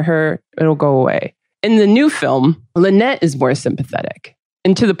ignore her, it'll go away. In the new film, Lynette is more sympathetic.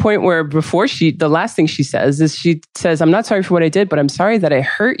 And to the point where the last thing she says is she says, I'm not sorry for what I did, but I'm sorry that I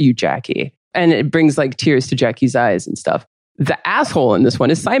hurt you, Jackie. And it brings like tears to Jackie's eyes and stuff. The asshole in this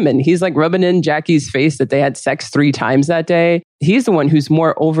one is Simon. He's like rubbing in Jackie's face that they had sex 3 times that day. He's the one who's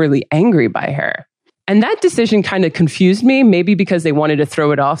more overly angry by her. And that decision kind of confused me, maybe because they wanted to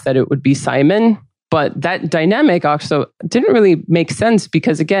throw it off that it would be Simon. But that dynamic also didn't really make sense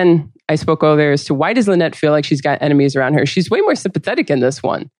because, again, I spoke earlier as to why does Lynette feel like she's got enemies around her? She's way more sympathetic in this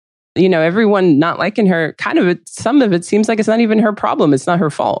one. You know, everyone not liking her, some of it seems like it's not even her problem. It's not her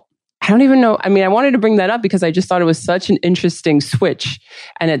fault. I don't even know. I mean, I wanted to bring that up because I just thought it was such an interesting switch.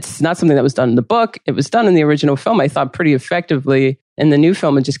 And it's not something that was done in the book. It was done in the original film, I thought, pretty effectively. In the new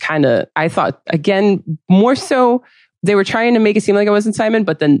film, it just kind of, I thought, again, more so, they were trying to make it seem like it wasn't Simon.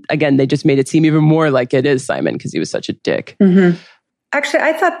 But then, again, they just made it seem even more like it is Simon because he was such a dick. Mm-hmm. Actually,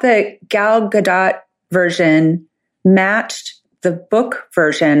 I thought the Gal Gadot version matched the book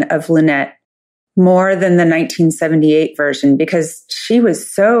version of Lynette more than the 1978 version because she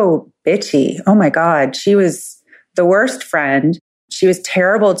was so bitchy. Oh my God. She was the worst friend. She was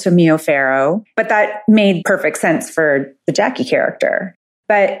terrible to Mio Farrow, but that made perfect sense for the Jackie character.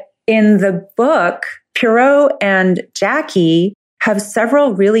 But in the book, Poirot and Jackie have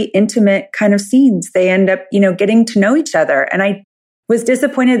several really intimate kind of scenes. They end up, getting to know each other. And I was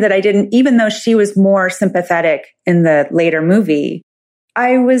disappointed that I didn't, even though she was more sympathetic in the later movie,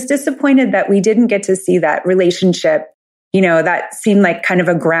 I was disappointed that we didn't get to see that relationship. That seemed like kind of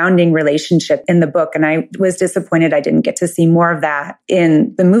a grounding relationship in the book. And I was disappointed I didn't get to see more of that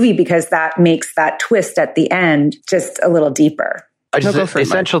in the movie because that makes that twist at the end just a little deeper.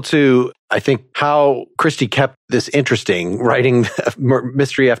 Essential to, I think, how Christie kept this interesting, writing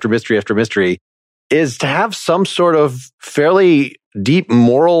mystery after mystery after mystery, is to have some sort of fairly deep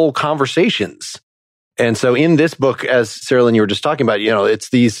moral conversations. And so in this book, as Sarah Lynn, you were just talking about, it's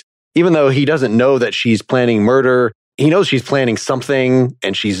these, even though he doesn't know that she's planning murder, he knows she's planning something,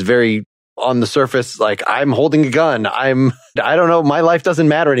 and she's very on the surface, like, I'm holding a gun. I don't know, my life doesn't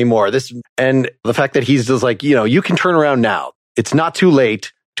matter anymore. And the fact that he's just like, you can turn around now. It's not too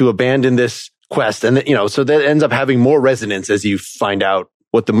late to abandon this quest. And, so that ends up having more resonance as you find out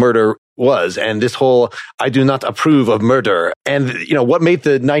what the murder was. And this whole, I do not approve of murder. And, what made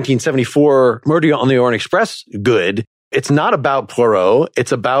the 1974 Murder on the Orient Express good, it's not about Poirot.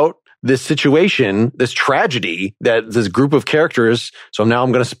 It's about this situation, this tragedy that this group of characters, so now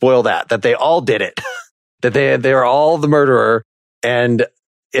I'm going to spoil that they all did it, that they're all the murderer. And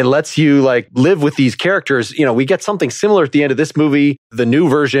it lets you live with these characters. We get something similar at the end of this movie, the new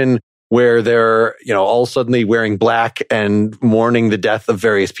version, where they're, all suddenly wearing black and mourning the death of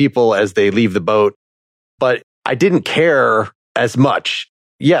various people as they leave the boat. But I didn't care as much.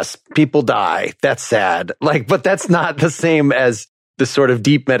 Yes, people die. That's sad. But that's not the same as the sort of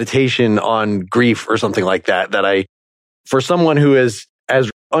deep meditation on grief or something like that, for someone who is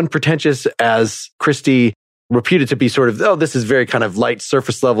as unpretentious as Christie reputed to be, sort of, this is very kind of light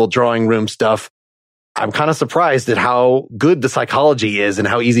surface level drawing room stuff. I'm kind of surprised at how good the psychology is and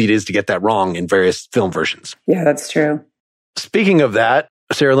how easy it is to get that wrong in various film versions. Yeah, that's true. Speaking of that,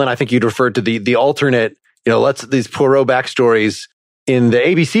 Sarah Lynn, I think you'd referred to the alternate, these Poirot backstories in the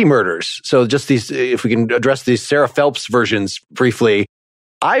ABC murders. So just these, if we can address these Sarah Phelps versions briefly,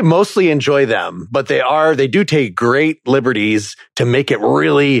 I mostly enjoy them, but they do take great liberties to make it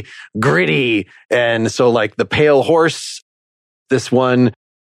really gritty. And so the Pale Horse, this one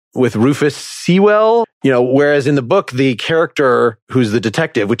with Rufus Sewell, whereas in the book, the character who's the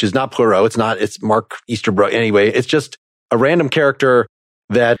detective, which is not Poirot, it's Mark Easterbrook. Anyway, it's just a random character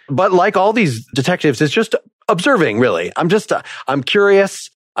but like all these detectives, it's just observing, really. I'm curious.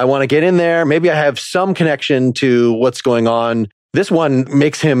 I want to get in there. Maybe I have some connection to what's going on. This one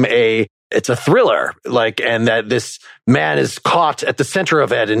makes him it's a thriller, and that this man is caught at the center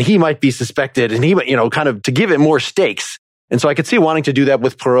of it and he might be suspected and he, kind of to give it more stakes. And so I could see wanting to do that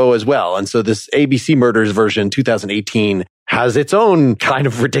with Poirot as well. And so this ABC Murders version 2018 has its own kind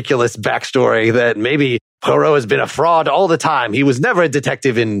of ridiculous backstory that maybe Poirot has been a fraud all the time. He was never a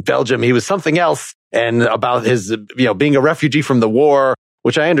detective in Belgium. He was something else. And about his, being a refugee from the war,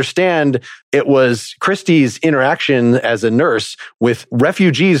 which I understand it was Christie's interaction as a nurse with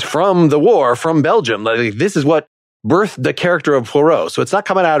refugees from the war, from Belgium. This is what birthed the character of Poirot. So it's not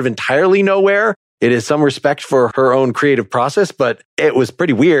coming out of entirely nowhere. It is some respect for her own creative process, but it was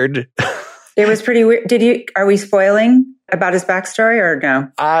pretty weird. It was pretty weird. Are we spoiling about his backstory or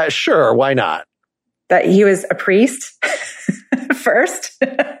no? Sure. Why not? That he was a priest first?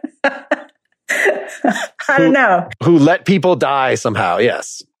 I don't know. Who let people die somehow,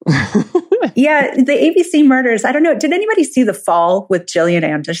 yes. Yeah, the ABC Murders. I don't know. Did anybody see The Fall with Gillian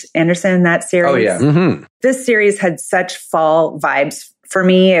Anderson, that series? Oh, yeah. Mm-hmm. This series had such fall vibes for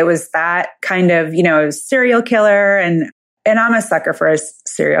me. It was that kind of, serial killer. And I'm a sucker for a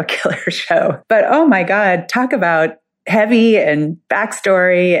serial killer show. But oh my God, talk about heavy and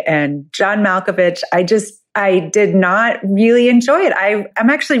backstory and John Malkovich. I did not really enjoy it. I'm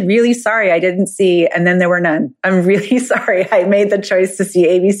actually really sorry I didn't see And Then There Were None. I'm really sorry I made the choice to see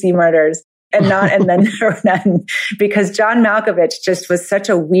ABC Murders and then there were none, because John Malkovich just was such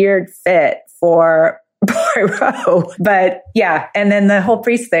a weird fit for Poirot. But yeah, and then the whole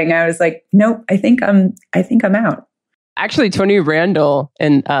priest thing, I was like, nope, I think I'm out. Actually, Tony Randall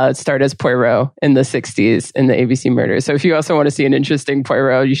starred as Poirot in the 60s in the ABC Murders. So if you also want to see an interesting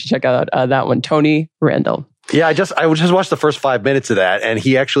Poirot, you should check out that one, Tony Randall. Yeah, I just watched the first 5 minutes of that, and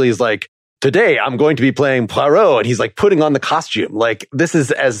he actually is today I'm going to be playing Poirot, and he's like putting on the costume. Like, this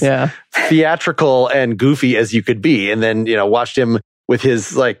is as theatrical and goofy as you could be. And then, watched him with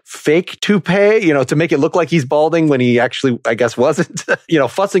his like fake toupee, to make it look like he's balding when he actually, I guess, wasn't,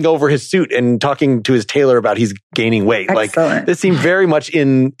 fussing over his suit and talking to his tailor about he's gaining weight. Excellent. Like, this seemed very much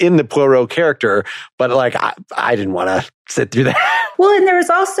in the Poirot character, but like, I didn't want to sit through that. Well, and there was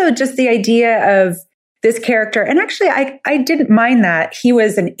also just the idea of this character. And actually, I didn't mind that. He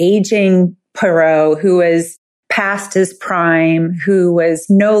was an aging Poirot who was past his prime, who was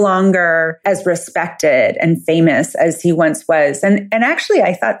no longer as respected and famous as he once was. And actually,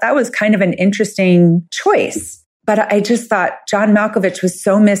 I thought that was kind of an interesting choice. But I just thought John Malkovich was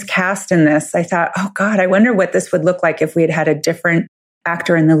so miscast in this. I thought, oh God, I wonder what this would look like if we had had a different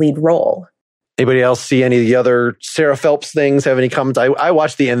actor in the lead role. Anybody else see any of the other Sarah Phelps things? Have any comments? I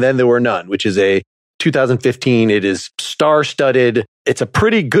watched the And Then There Were None, which is a 2015. It is star-studded. It's a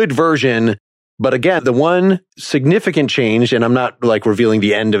pretty good version. But again, the one significant change, and I'm not like revealing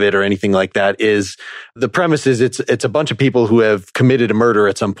the end of it or anything like that, is the premise is it's a bunch of people who have committed a murder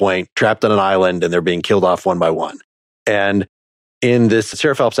at some point, trapped on an island, and they're being killed off one by one. And in this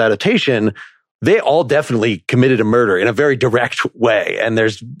Sarah Phelps adaptation, they all definitely committed a murder in a very direct way. And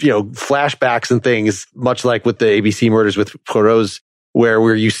there's, flashbacks and things, much like with the ABC murders with Poirot's,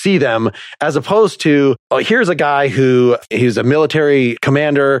 where you see them, as opposed to, here's a guy he's a military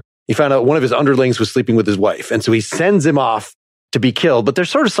commander. He found out one of his underlings was sleeping with his wife. And so he sends him off to be killed. But there's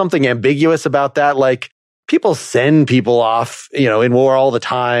sort of something ambiguous about that. Like, people send people off, in war all the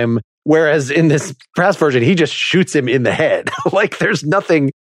time. Whereas in this past version, he just shoots him in the head. Like, there's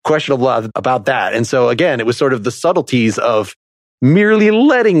nothing questionable about that. And so again, it was sort of the subtleties of merely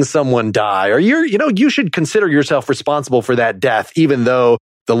letting someone die, or you should consider yourself responsible for that death, even though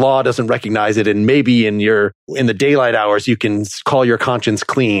the law doesn't recognize it. And maybe in the daylight hours, you can call your conscience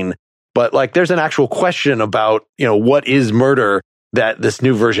clean. But like, there's an actual question about, what is murder that this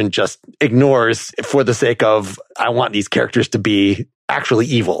new version just ignores for the sake of, I want these characters to be actually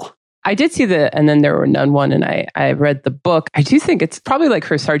evil. I did see And Then There Were None one, and I read the book. I do think it's probably like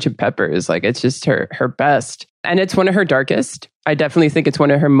her Sgt. Pepper's. Like, it's just her best. And it's one of her darkest. I definitely think it's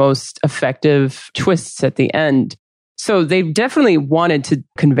one of her most effective twists at the end. So they definitely wanted to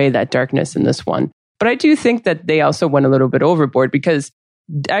convey that darkness in this one. But I do think that they also went a little bit overboard, because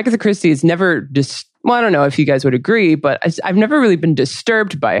Agatha Christie is never well, I don't know if you guys would agree, but I've never really been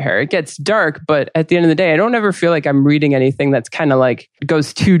disturbed by her. It gets dark, but at the end of the day, I don't ever feel like I'm reading anything that's kind of like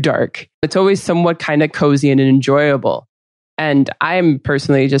goes too dark. It's always somewhat kind of cozy and enjoyable. And I'm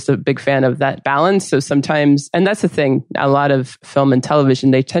personally just a big fan of that balance. So sometimes, and that's the thing, a lot of film and television,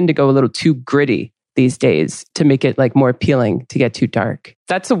 they tend to go a little too gritty these days to make it like more appealing to get too dark.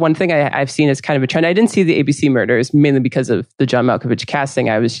 That's the one thing I've seen as kind of a trend. I didn't see the ABC murders mainly because of the John Malkovich casting.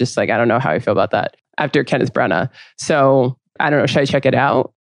 I was just like, I don't know how I feel about that after Kenneth Branagh. So I don't know, should I check it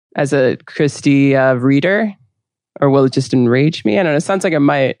out as a Christie reader, or will it just enrage me? I don't know. It sounds like I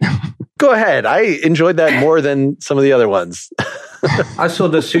might. Go ahead. I enjoyed that more than some of the other ones. I saw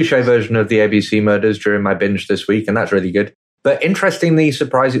the Suchet version of the ABC murders during my binge this week, and that's really good. But interestingly,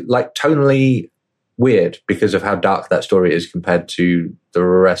 surprising, like tonally weird because of how dark that story is compared to the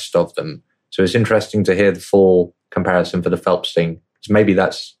rest of them. So it's interesting to hear the full comparison for the Phelps thing. So maybe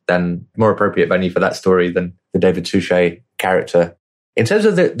that's then more appropriate venue for that story than the David Suchet character. In terms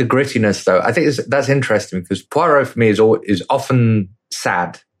of the grittiness, though, I think that's interesting because Poirot for me is often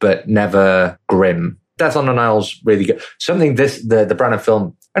sad, but never grim. Death on the Nile's really good. Something the Branagh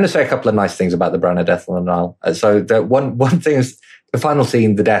film, I'm going to say a couple of nice things about the Branagh Death on the Nile. So the one thing is the final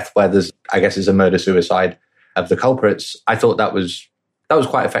scene, the death, where there's, I guess, is a murder-suicide of the culprits. I thought that was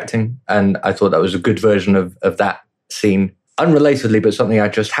quite affecting, and I thought that was a good version of that scene. Unrelatedly, but something I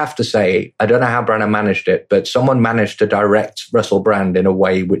just have to say, I don't know how Branagh managed it, but someone managed to direct Russell Brand in a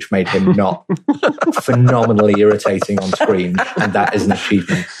way which made him not phenomenally irritating on screen, and that is an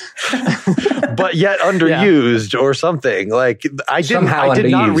achievement. But yet underused or something. Like, I did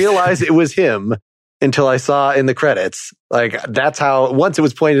not realize it was him until I saw in the credits. Like, that's how, once it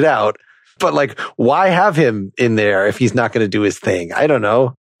was pointed out, but like, why have him in there if he's not going to do his thing? I don't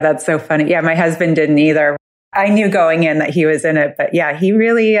know. That's so funny. Yeah, my husband didn't either. I knew going in that he was in it, but yeah, he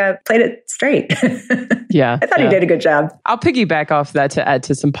really played it straight. Yeah. I thought he did a good job. I'll piggyback off that to add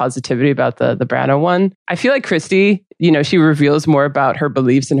to some positivity about the Branagh one. I feel like Christie, she reveals more about her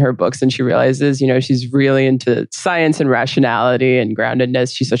beliefs in her books, and she realizes, she's really into science and rationality and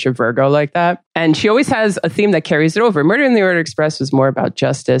groundedness. She's such a Virgo like that. And she always has a theme that carries it over. Murder in the Orient Express was more about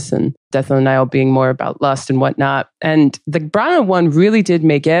justice, and Death on the Nile being more about lust and whatnot. And the Branagh one really did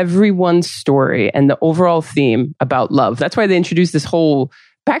make everyone's story and the overall theme about love. That's why they introduced this whole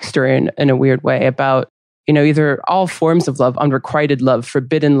backstory in a weird way about, either all forms of love, unrequited love,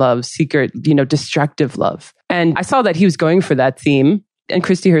 forbidden love, secret, destructive love. And I saw that he was going for that theme. And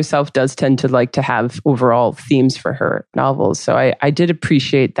Christie herself does tend to like to have overall themes for her novels. So I did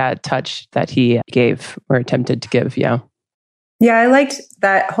appreciate that touch that he gave or attempted to give. Yeah. Yeah, I liked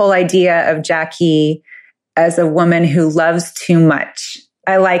that whole idea of Jackie as a woman who loves too much.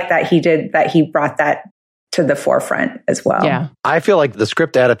 I like that he brought that to the forefront as well. Yeah. I feel like the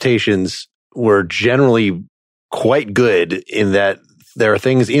script adaptations were generally quite good in that there are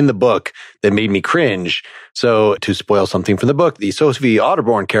things in the book that made me cringe. So to spoil something from the book, the Sophie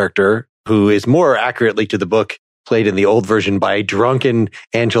Otterborn character, who is more accurately to the book, played in the old version by drunken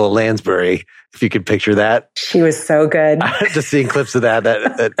Angela Lansbury, if you could picture that. She was so good. Just seeing clips of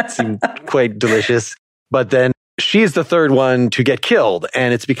that seemed quite delicious. But then she's the third one to get killed.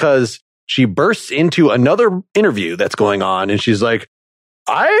 And it's because she bursts into another interview that's going on. And she's like,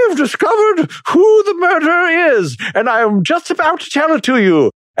 I have discovered who the murderer is, and I am just about to tell it to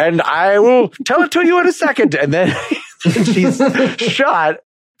you, and I will tell it to you in a second. And then she's shot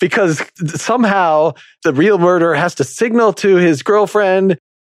because somehow the real murderer has to signal to his girlfriend,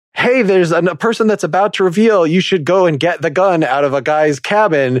 hey, there's a person that's about to reveal, you should go and get the gun out of a guy's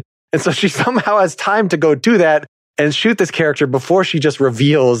cabin. And so she somehow has time to go do that and shoot this character before she just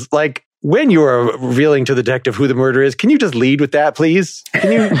reveals, like, when you are revealing to the detective who the murderer is, can you just lead with that, please?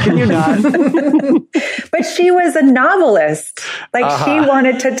 Can you not? But she was a novelist. She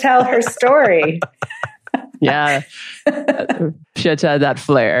wanted to tell her story. Yeah. She had to have that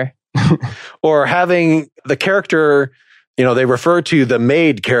flair. Or having the character, they refer to the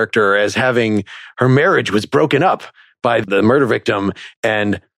maid character as having her marriage was broken up by the murder victim.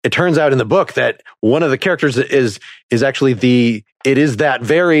 And it turns out in the book that one of the characters is actually it is that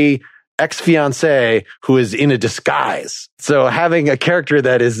very ex-fiancé who is in a disguise. So having a character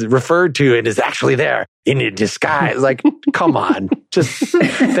that is referred to and is actually there in a disguise, like, come on, just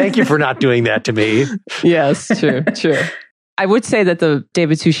thank you for not doing that to me. Yes, true. I would say that the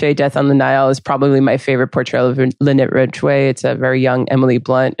David Suchet Death on the Nile is probably my favorite portrayal of Lynette Ridgway. It's a very young Emily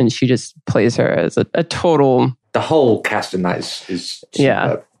Blunt, and she just plays her as a total... The whole cast in that is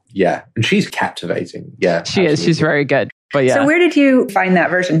superb. Yeah. And she's captivating. Yeah. She is. She's very good. But yeah. So where did you find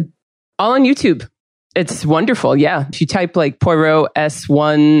that version? All on YouTube. It's wonderful. Yeah. If you type like Poirot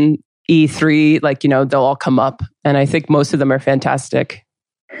S1 E3, they'll all come up. And I think most of them are fantastic.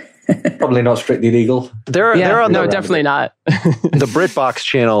 Probably not strictly legal. They're on definitely not. The BritBox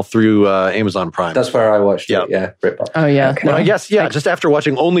channel through Amazon Prime. That's where I watched it. Yeah, BritBox. Oh, yeah. Okay. No, I guess, just after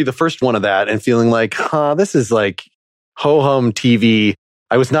watching only the first one of that and feeling like, this is like ho-hum TV.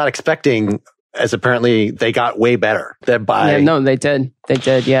 I was not expecting, as apparently they got way better. They did. They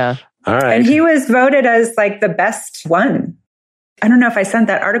did, yeah. All right. And he was voted as the best one. I don't know if I sent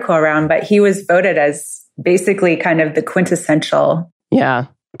that article around, but he was voted as basically kind of the quintessential. Yeah.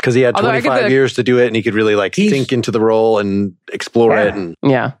 Because he had 25 years to do it, and he could really sink into the role and explore it. And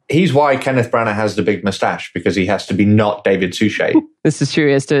he's why Kenneth Branagh has the big mustache, because he has to be not David Suchet. This is true.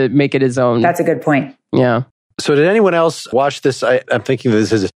 He has to make it his own. That's a good point. Yeah. So did anyone else watch this? I'm thinking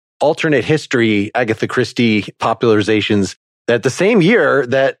this is alternate history Agatha Christie popularizations that the same year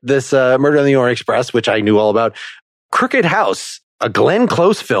that this Murder on the Orient Express, which I knew all about, Crooked House, a Glenn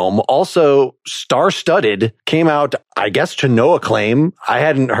Close film, also star-studded, came out, I guess, to no acclaim. I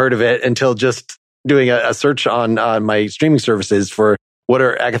hadn't heard of it until just doing a search on my streaming services for what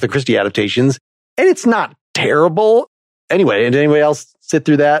are Agatha Christie adaptations. And it's not terrible. Anyway, did anybody else sit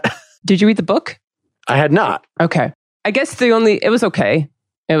through that? Did you read the book? I had not. Okay. I guess it was okay.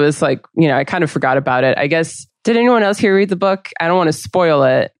 It was I kind of forgot about it. I guess, did anyone else here read the book? I don't want to spoil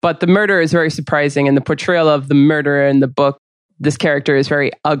it, but the murder is very surprising. And the portrayal of the murderer in the book, this character is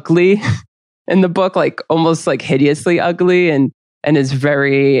very ugly in the book, almost hideously ugly and is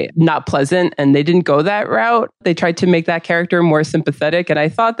very not pleasant. And they didn't go that route. They tried to make that character more sympathetic. And I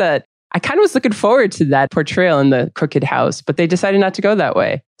thought that I kind of was looking forward to that portrayal in the Crooked House, but they decided not to go that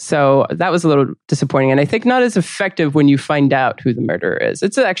way. So that was a little disappointing. And I think not as effective when you find out who the murderer is.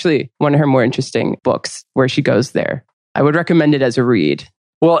 It's actually one of her more interesting books where she goes there. I would recommend it as a read.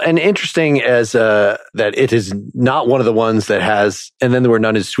 Well, and interesting as that it is not one of the ones that has, and then there were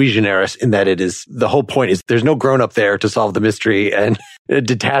none is sui generis, in that it is, the whole point is there's no grown up there to solve the mystery and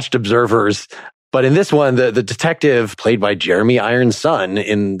detached observers. But in this one, the detective played by Jeremy Irons' son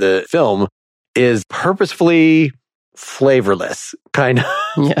in the film is purposefully flavorless, kind of.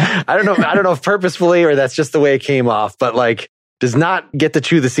 Yeah. I don't know if purposefully or that's just the way it came off, but does not get to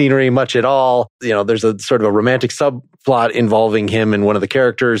chew the scenery much at all. There's a sort of a romantic subplot involving him and one of the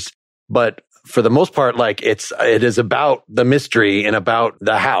characters, but for the most part, like it is about the mystery and about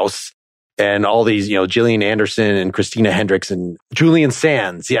the house and all these, Gillian Anderson and Christina Hendricks and Julian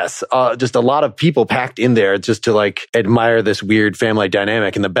Sands. Yes. Just a lot of people packed in there just to like admire this weird family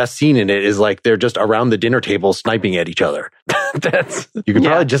dynamic. And the best scene in it is like they're just around the dinner table sniping at each other. You could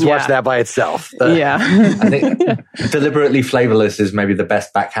probably just watch that by itself. I think deliberately flavorless is maybe the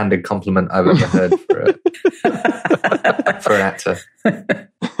best backhanded compliment I've ever heard for an actor.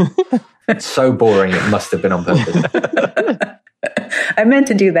 So boring, it must have been on purpose. I meant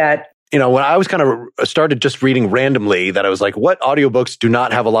to do that. When I was kind of started just reading randomly, that I was like, what audiobooks do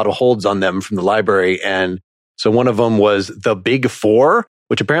not have a lot of holds on them from the library? And so one of them was The Big Four,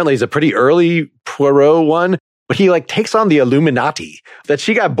 which apparently is a pretty early Poirot one, but he like takes on the Illuminati. That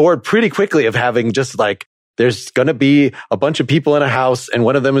she got bored pretty quickly of having just like, there's going to be a bunch of people in a house and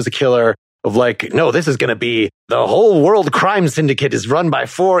one of them is a killer. Of like, no, this is going to be the whole world crime syndicate is run by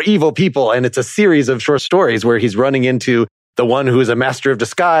 4 evil people. And it's a series of short stories where he's running into the one who is a master of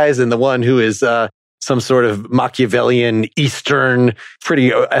disguise and the one who is some sort of Machiavellian, Eastern,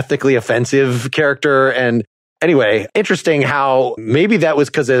 pretty ethically offensive character. And anyway, interesting how maybe that was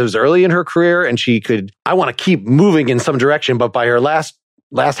because it was early in her career and I want to keep moving in some direction. But by her last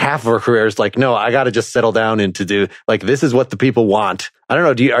half of her career is like, no, I got to just settle down and to do like, this is what the people want. I don't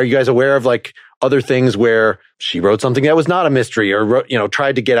know. Are you guys aware of like other things where she wrote something that was not a mystery or,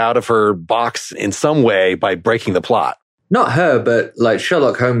 tried to get out of her box in some way by breaking the plot? Not her, but like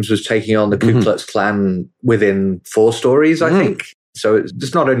Sherlock Holmes was taking on the Ku Klux Klan within 4 stories, I think. So it's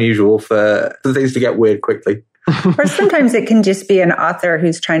just not unusual for things to get weird quickly. Or sometimes it can just be an author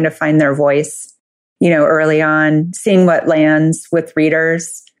who's trying to find their voice, early on, seeing what lands with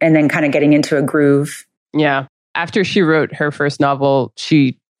readers and then kind of getting into a groove. Yeah. After she wrote her first novel,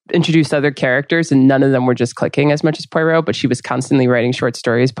 she introduced other characters and none of them were just clicking as much as Poirot, but she was constantly writing short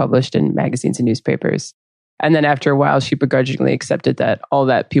stories published in magazines and newspapers. And then after a while, she begrudgingly accepted that all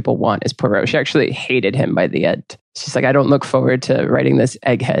that people want is Poirot. She actually hated him by the end. She's like, I don't look forward to writing this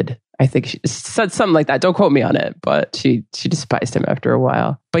egghead. I think she said something like that. Don't quote me on it, but she despised him after a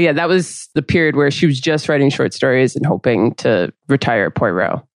while. But yeah, that was the period where she was just writing short stories and hoping to retire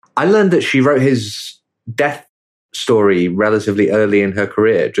Poirot. I learned that she wrote his death story relatively early in her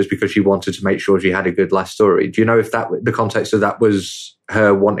career just because she wanted to make sure she had a good last story. Do you know if the context of that was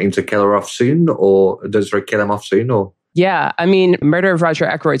her wanting to kill her off soon, or does her kill him off soon, or? Yeah, I mean, Murder of Roger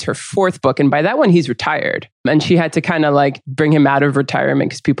Ackroyd's her 4th book, and by that one, he's retired. And she had to kind of like bring him out of retirement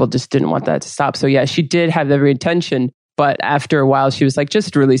because people just didn't want that to stop. So yeah, she did have every intention, but after a while, she was like,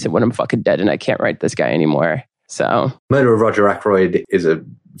 just release it when I'm fucking dead and I can't write this guy anymore. So Murder of Roger Ackroyd is a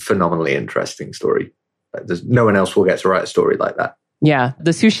phenomenally interesting story. No one else will get to write a story like that. Yeah,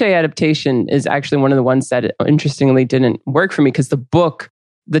 the Suchet adaptation is actually one of the ones that interestingly didn't work for me because the book,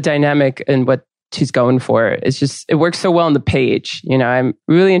 the dynamic and what she's going for is just, it works so well on the page. I'm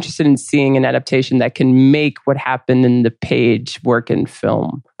really interested in seeing an adaptation that can make what happened in the page work in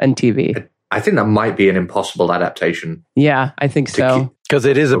film and TV. I think that might be an impossible adaptation. Yeah, I think so. Because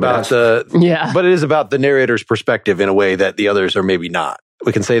it is about but it is about the narrator's perspective in a way that the others are maybe not.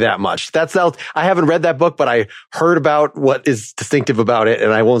 We can say that much. I haven't read that book, but I heard about what is distinctive about it,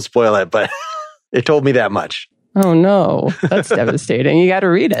 and I won't spoil it, but it told me that much. Oh no, that's devastating. You got to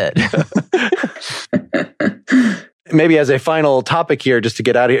read it. Maybe as a final topic here, just to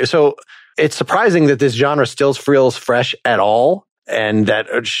get out of here. So it's surprising that this genre still feels fresh at all, and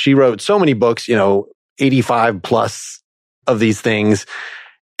that she wrote so many books, 85 plus of these things.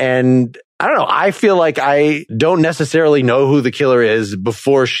 And I don't know, I feel like I don't necessarily know who the killer is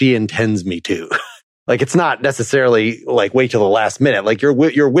before she intends me to. Like, it's not necessarily like wait till the last minute. Like you're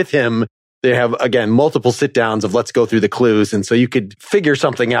with him. They have, again, multiple sit downs of let's go through the clues. And so you could figure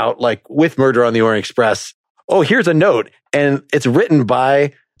something out, like with Murder on the Orient Express. Oh, here's a note. And it's written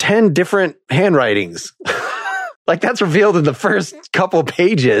by 10 different handwritings. Like that's revealed in the first couple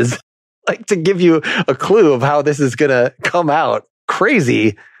pages, like to give you a clue of how this is going to come out.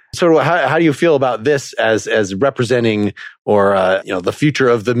 Crazy. So how do you feel about this as representing or, the future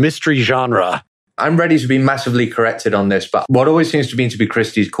of the mystery genre? I'm ready to be massively corrected on this, but what always seems to me to be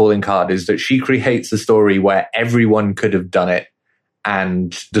Christie's calling card is that she creates a story where everyone could have done it.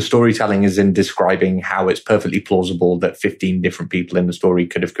 And the storytelling is in describing how it's perfectly plausible that 15 different people in the story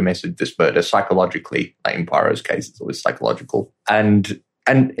could have committed this murder psychologically. Like in Poirot's case, it's always psychological. And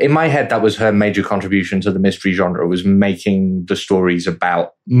in my head, that was her major contribution to the mystery genre, was making the stories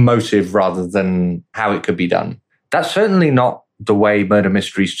about motive rather than how it could be done. That's certainly not the way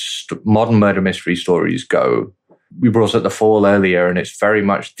modern murder mystery stories go. We brought up The Fall earlier, and it's very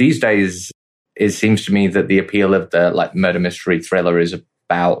much these days. It seems to me that the appeal of the murder mystery thriller is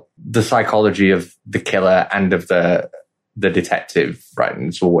about the psychology of the killer and of the detective, right? And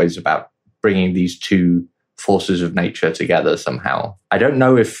it's always about bringing these two forces of nature together somehow. I don't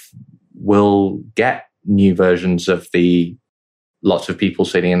know if we'll get new versions of the lots of people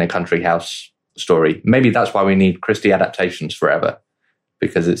sitting in a country house story. Maybe that's why we need Christie adaptations forever,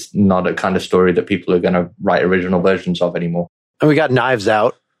 because it's not a kind of story that people are going to write original versions of anymore. And we got Knives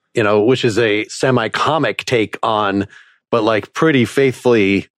Out, which is a semi-comic take on, but like pretty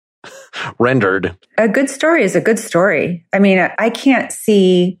faithfully rendered. A good story is a good story. I mean, I can't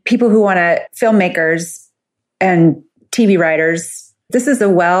see people who want to, filmmakers and TV writers. This is a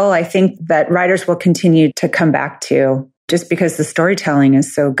well, I think, that writers will continue to come back to just because the storytelling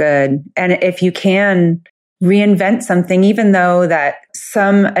is so good. And if you can reinvent something, even though that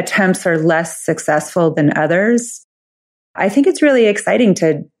some attempts are less successful than others, I think it's really exciting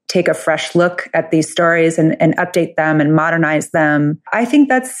to take a fresh look at these stories and update them and modernize them. I think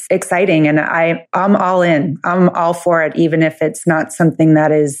that's exciting. And I'm all in. I'm all for it, even if it's not something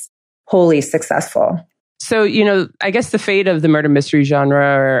that is wholly successful. So, I guess the fate of the murder mystery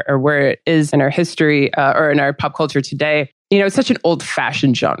genre or where it is in our history or in our pop culture today, it's such an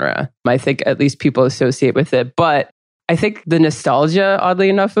old-fashioned genre. I think at least people associate with it. But I think the nostalgia, oddly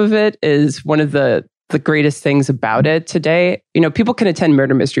enough, of it is one of the greatest things about it today. People can attend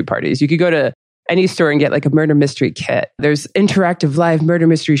murder mystery parties. You could go to any store and get like a murder mystery kit. There's interactive live murder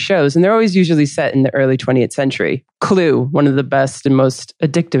mystery shows, and they're always usually set in the early 20th century. Clue, one of the best and most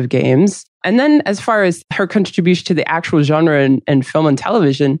addictive games. And then as far as her contribution to the actual genre in film and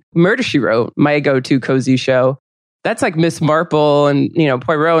television, Murder, She Wrote, my go-to cozy show. That's like Miss Marple and,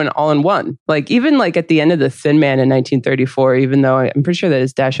 Poirot and all in one. Like even like at the end of The Thin Man in 1934, even though I'm pretty sure that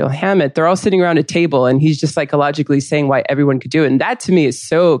is Dashiell Hammett, they're all sitting around a table and he's just psychologically saying why everyone could do it. And that to me is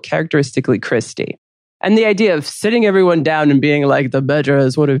so characteristically Christie. And the idea of sitting everyone down and being like, the better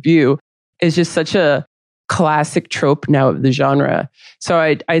is one of you is just such a classic trope now of the genre. So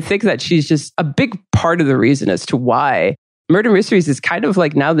I think that she's just a big part of the reason as to why murder mysteries is kind of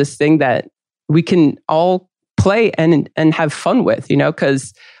like now this thing that we can all play and have fun with,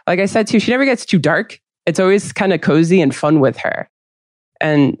 because like I said too, she never gets too dark. It's always kind of cozy and fun with her.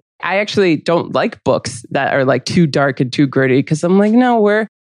 And I actually don't like books that are like too dark and too gritty because I'm like, no, where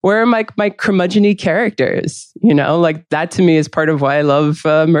are my curmudgeon-y characters? Like that to me is part of why I love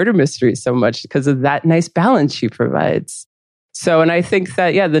murder mysteries so much, because of that nice balance she provides. So, and I think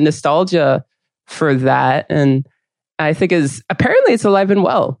that, the nostalgia for that, and I think apparently it's alive and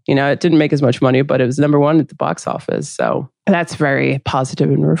well. It didn't make as much money, but it was number one at the box office. So that's very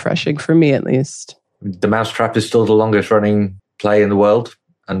positive and refreshing for me, at least. The Mousetrap is still the longest running play in the world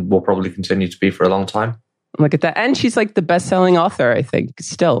and will probably continue to be for a long time. Look at that. And she's like the best-selling author, I think,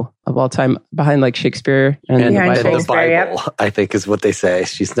 still of all time, behind like Shakespeare and the Bible. The Bible, I think is what they say.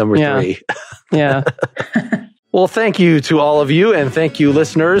 She's number 3. Yeah. Well, thank you to all of you, and thank you,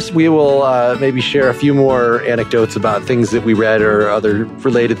 listeners. We will maybe share a few more anecdotes about things that we read or other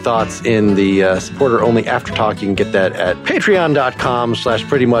related thoughts in the supporter-only after talk. You can get that at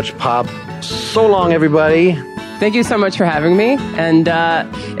patreon.com/prettymuchpop. So long, everybody. Thank you so much for having me. And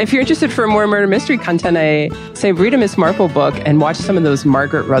if you're interested for more murder mystery content, I say read a Miss Marple book and watch some of those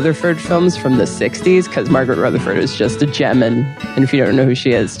Margaret Rutherford films from the 60s, because Margaret Rutherford is just a gem. And if you don't know who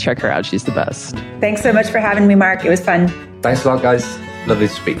she is, check her out. She's the best. Thanks so much for having me, Mark. It was fun. Thanks a lot, guys. Lovely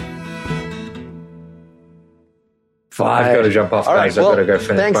to speak. I've got to jump off, guys. I've got to go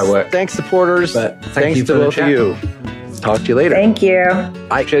finish my work. Thanks, supporters. Thanks to both of you. Talk to you later. Thank you.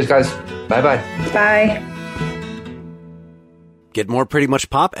 Bye. Cheers, guys. Bye-bye. Bye. Get more Pretty Much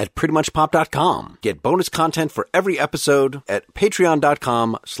Pop at prettymuchpop.com. Get bonus content for every episode at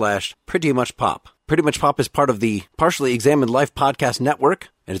patreon.com/prettymuchpop. Pretty Much Pop is part of the Partially Examined Life podcast network,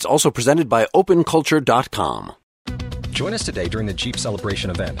 and it's also presented by openculture.com. Join us today during the Jeep Celebration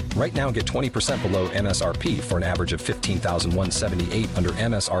event. Right now, get 20% below MSRP for an average of $15,178 under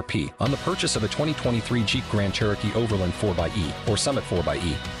MSRP on the purchase of a 2023 Jeep Grand Cherokee Overland 4xE or Summit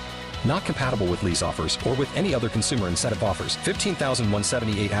 4xE. Not compatible with lease offers or with any other consumer incentive offers.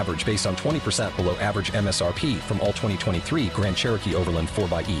 $15,178 average based on 20% below average MSRP from all 2023 Grand Cherokee Overland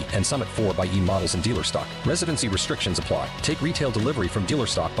 4xE and Summit 4xE models in dealer stock. Residency restrictions apply. Take retail delivery from dealer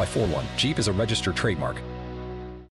stock by 4/1. Jeep is a registered trademark.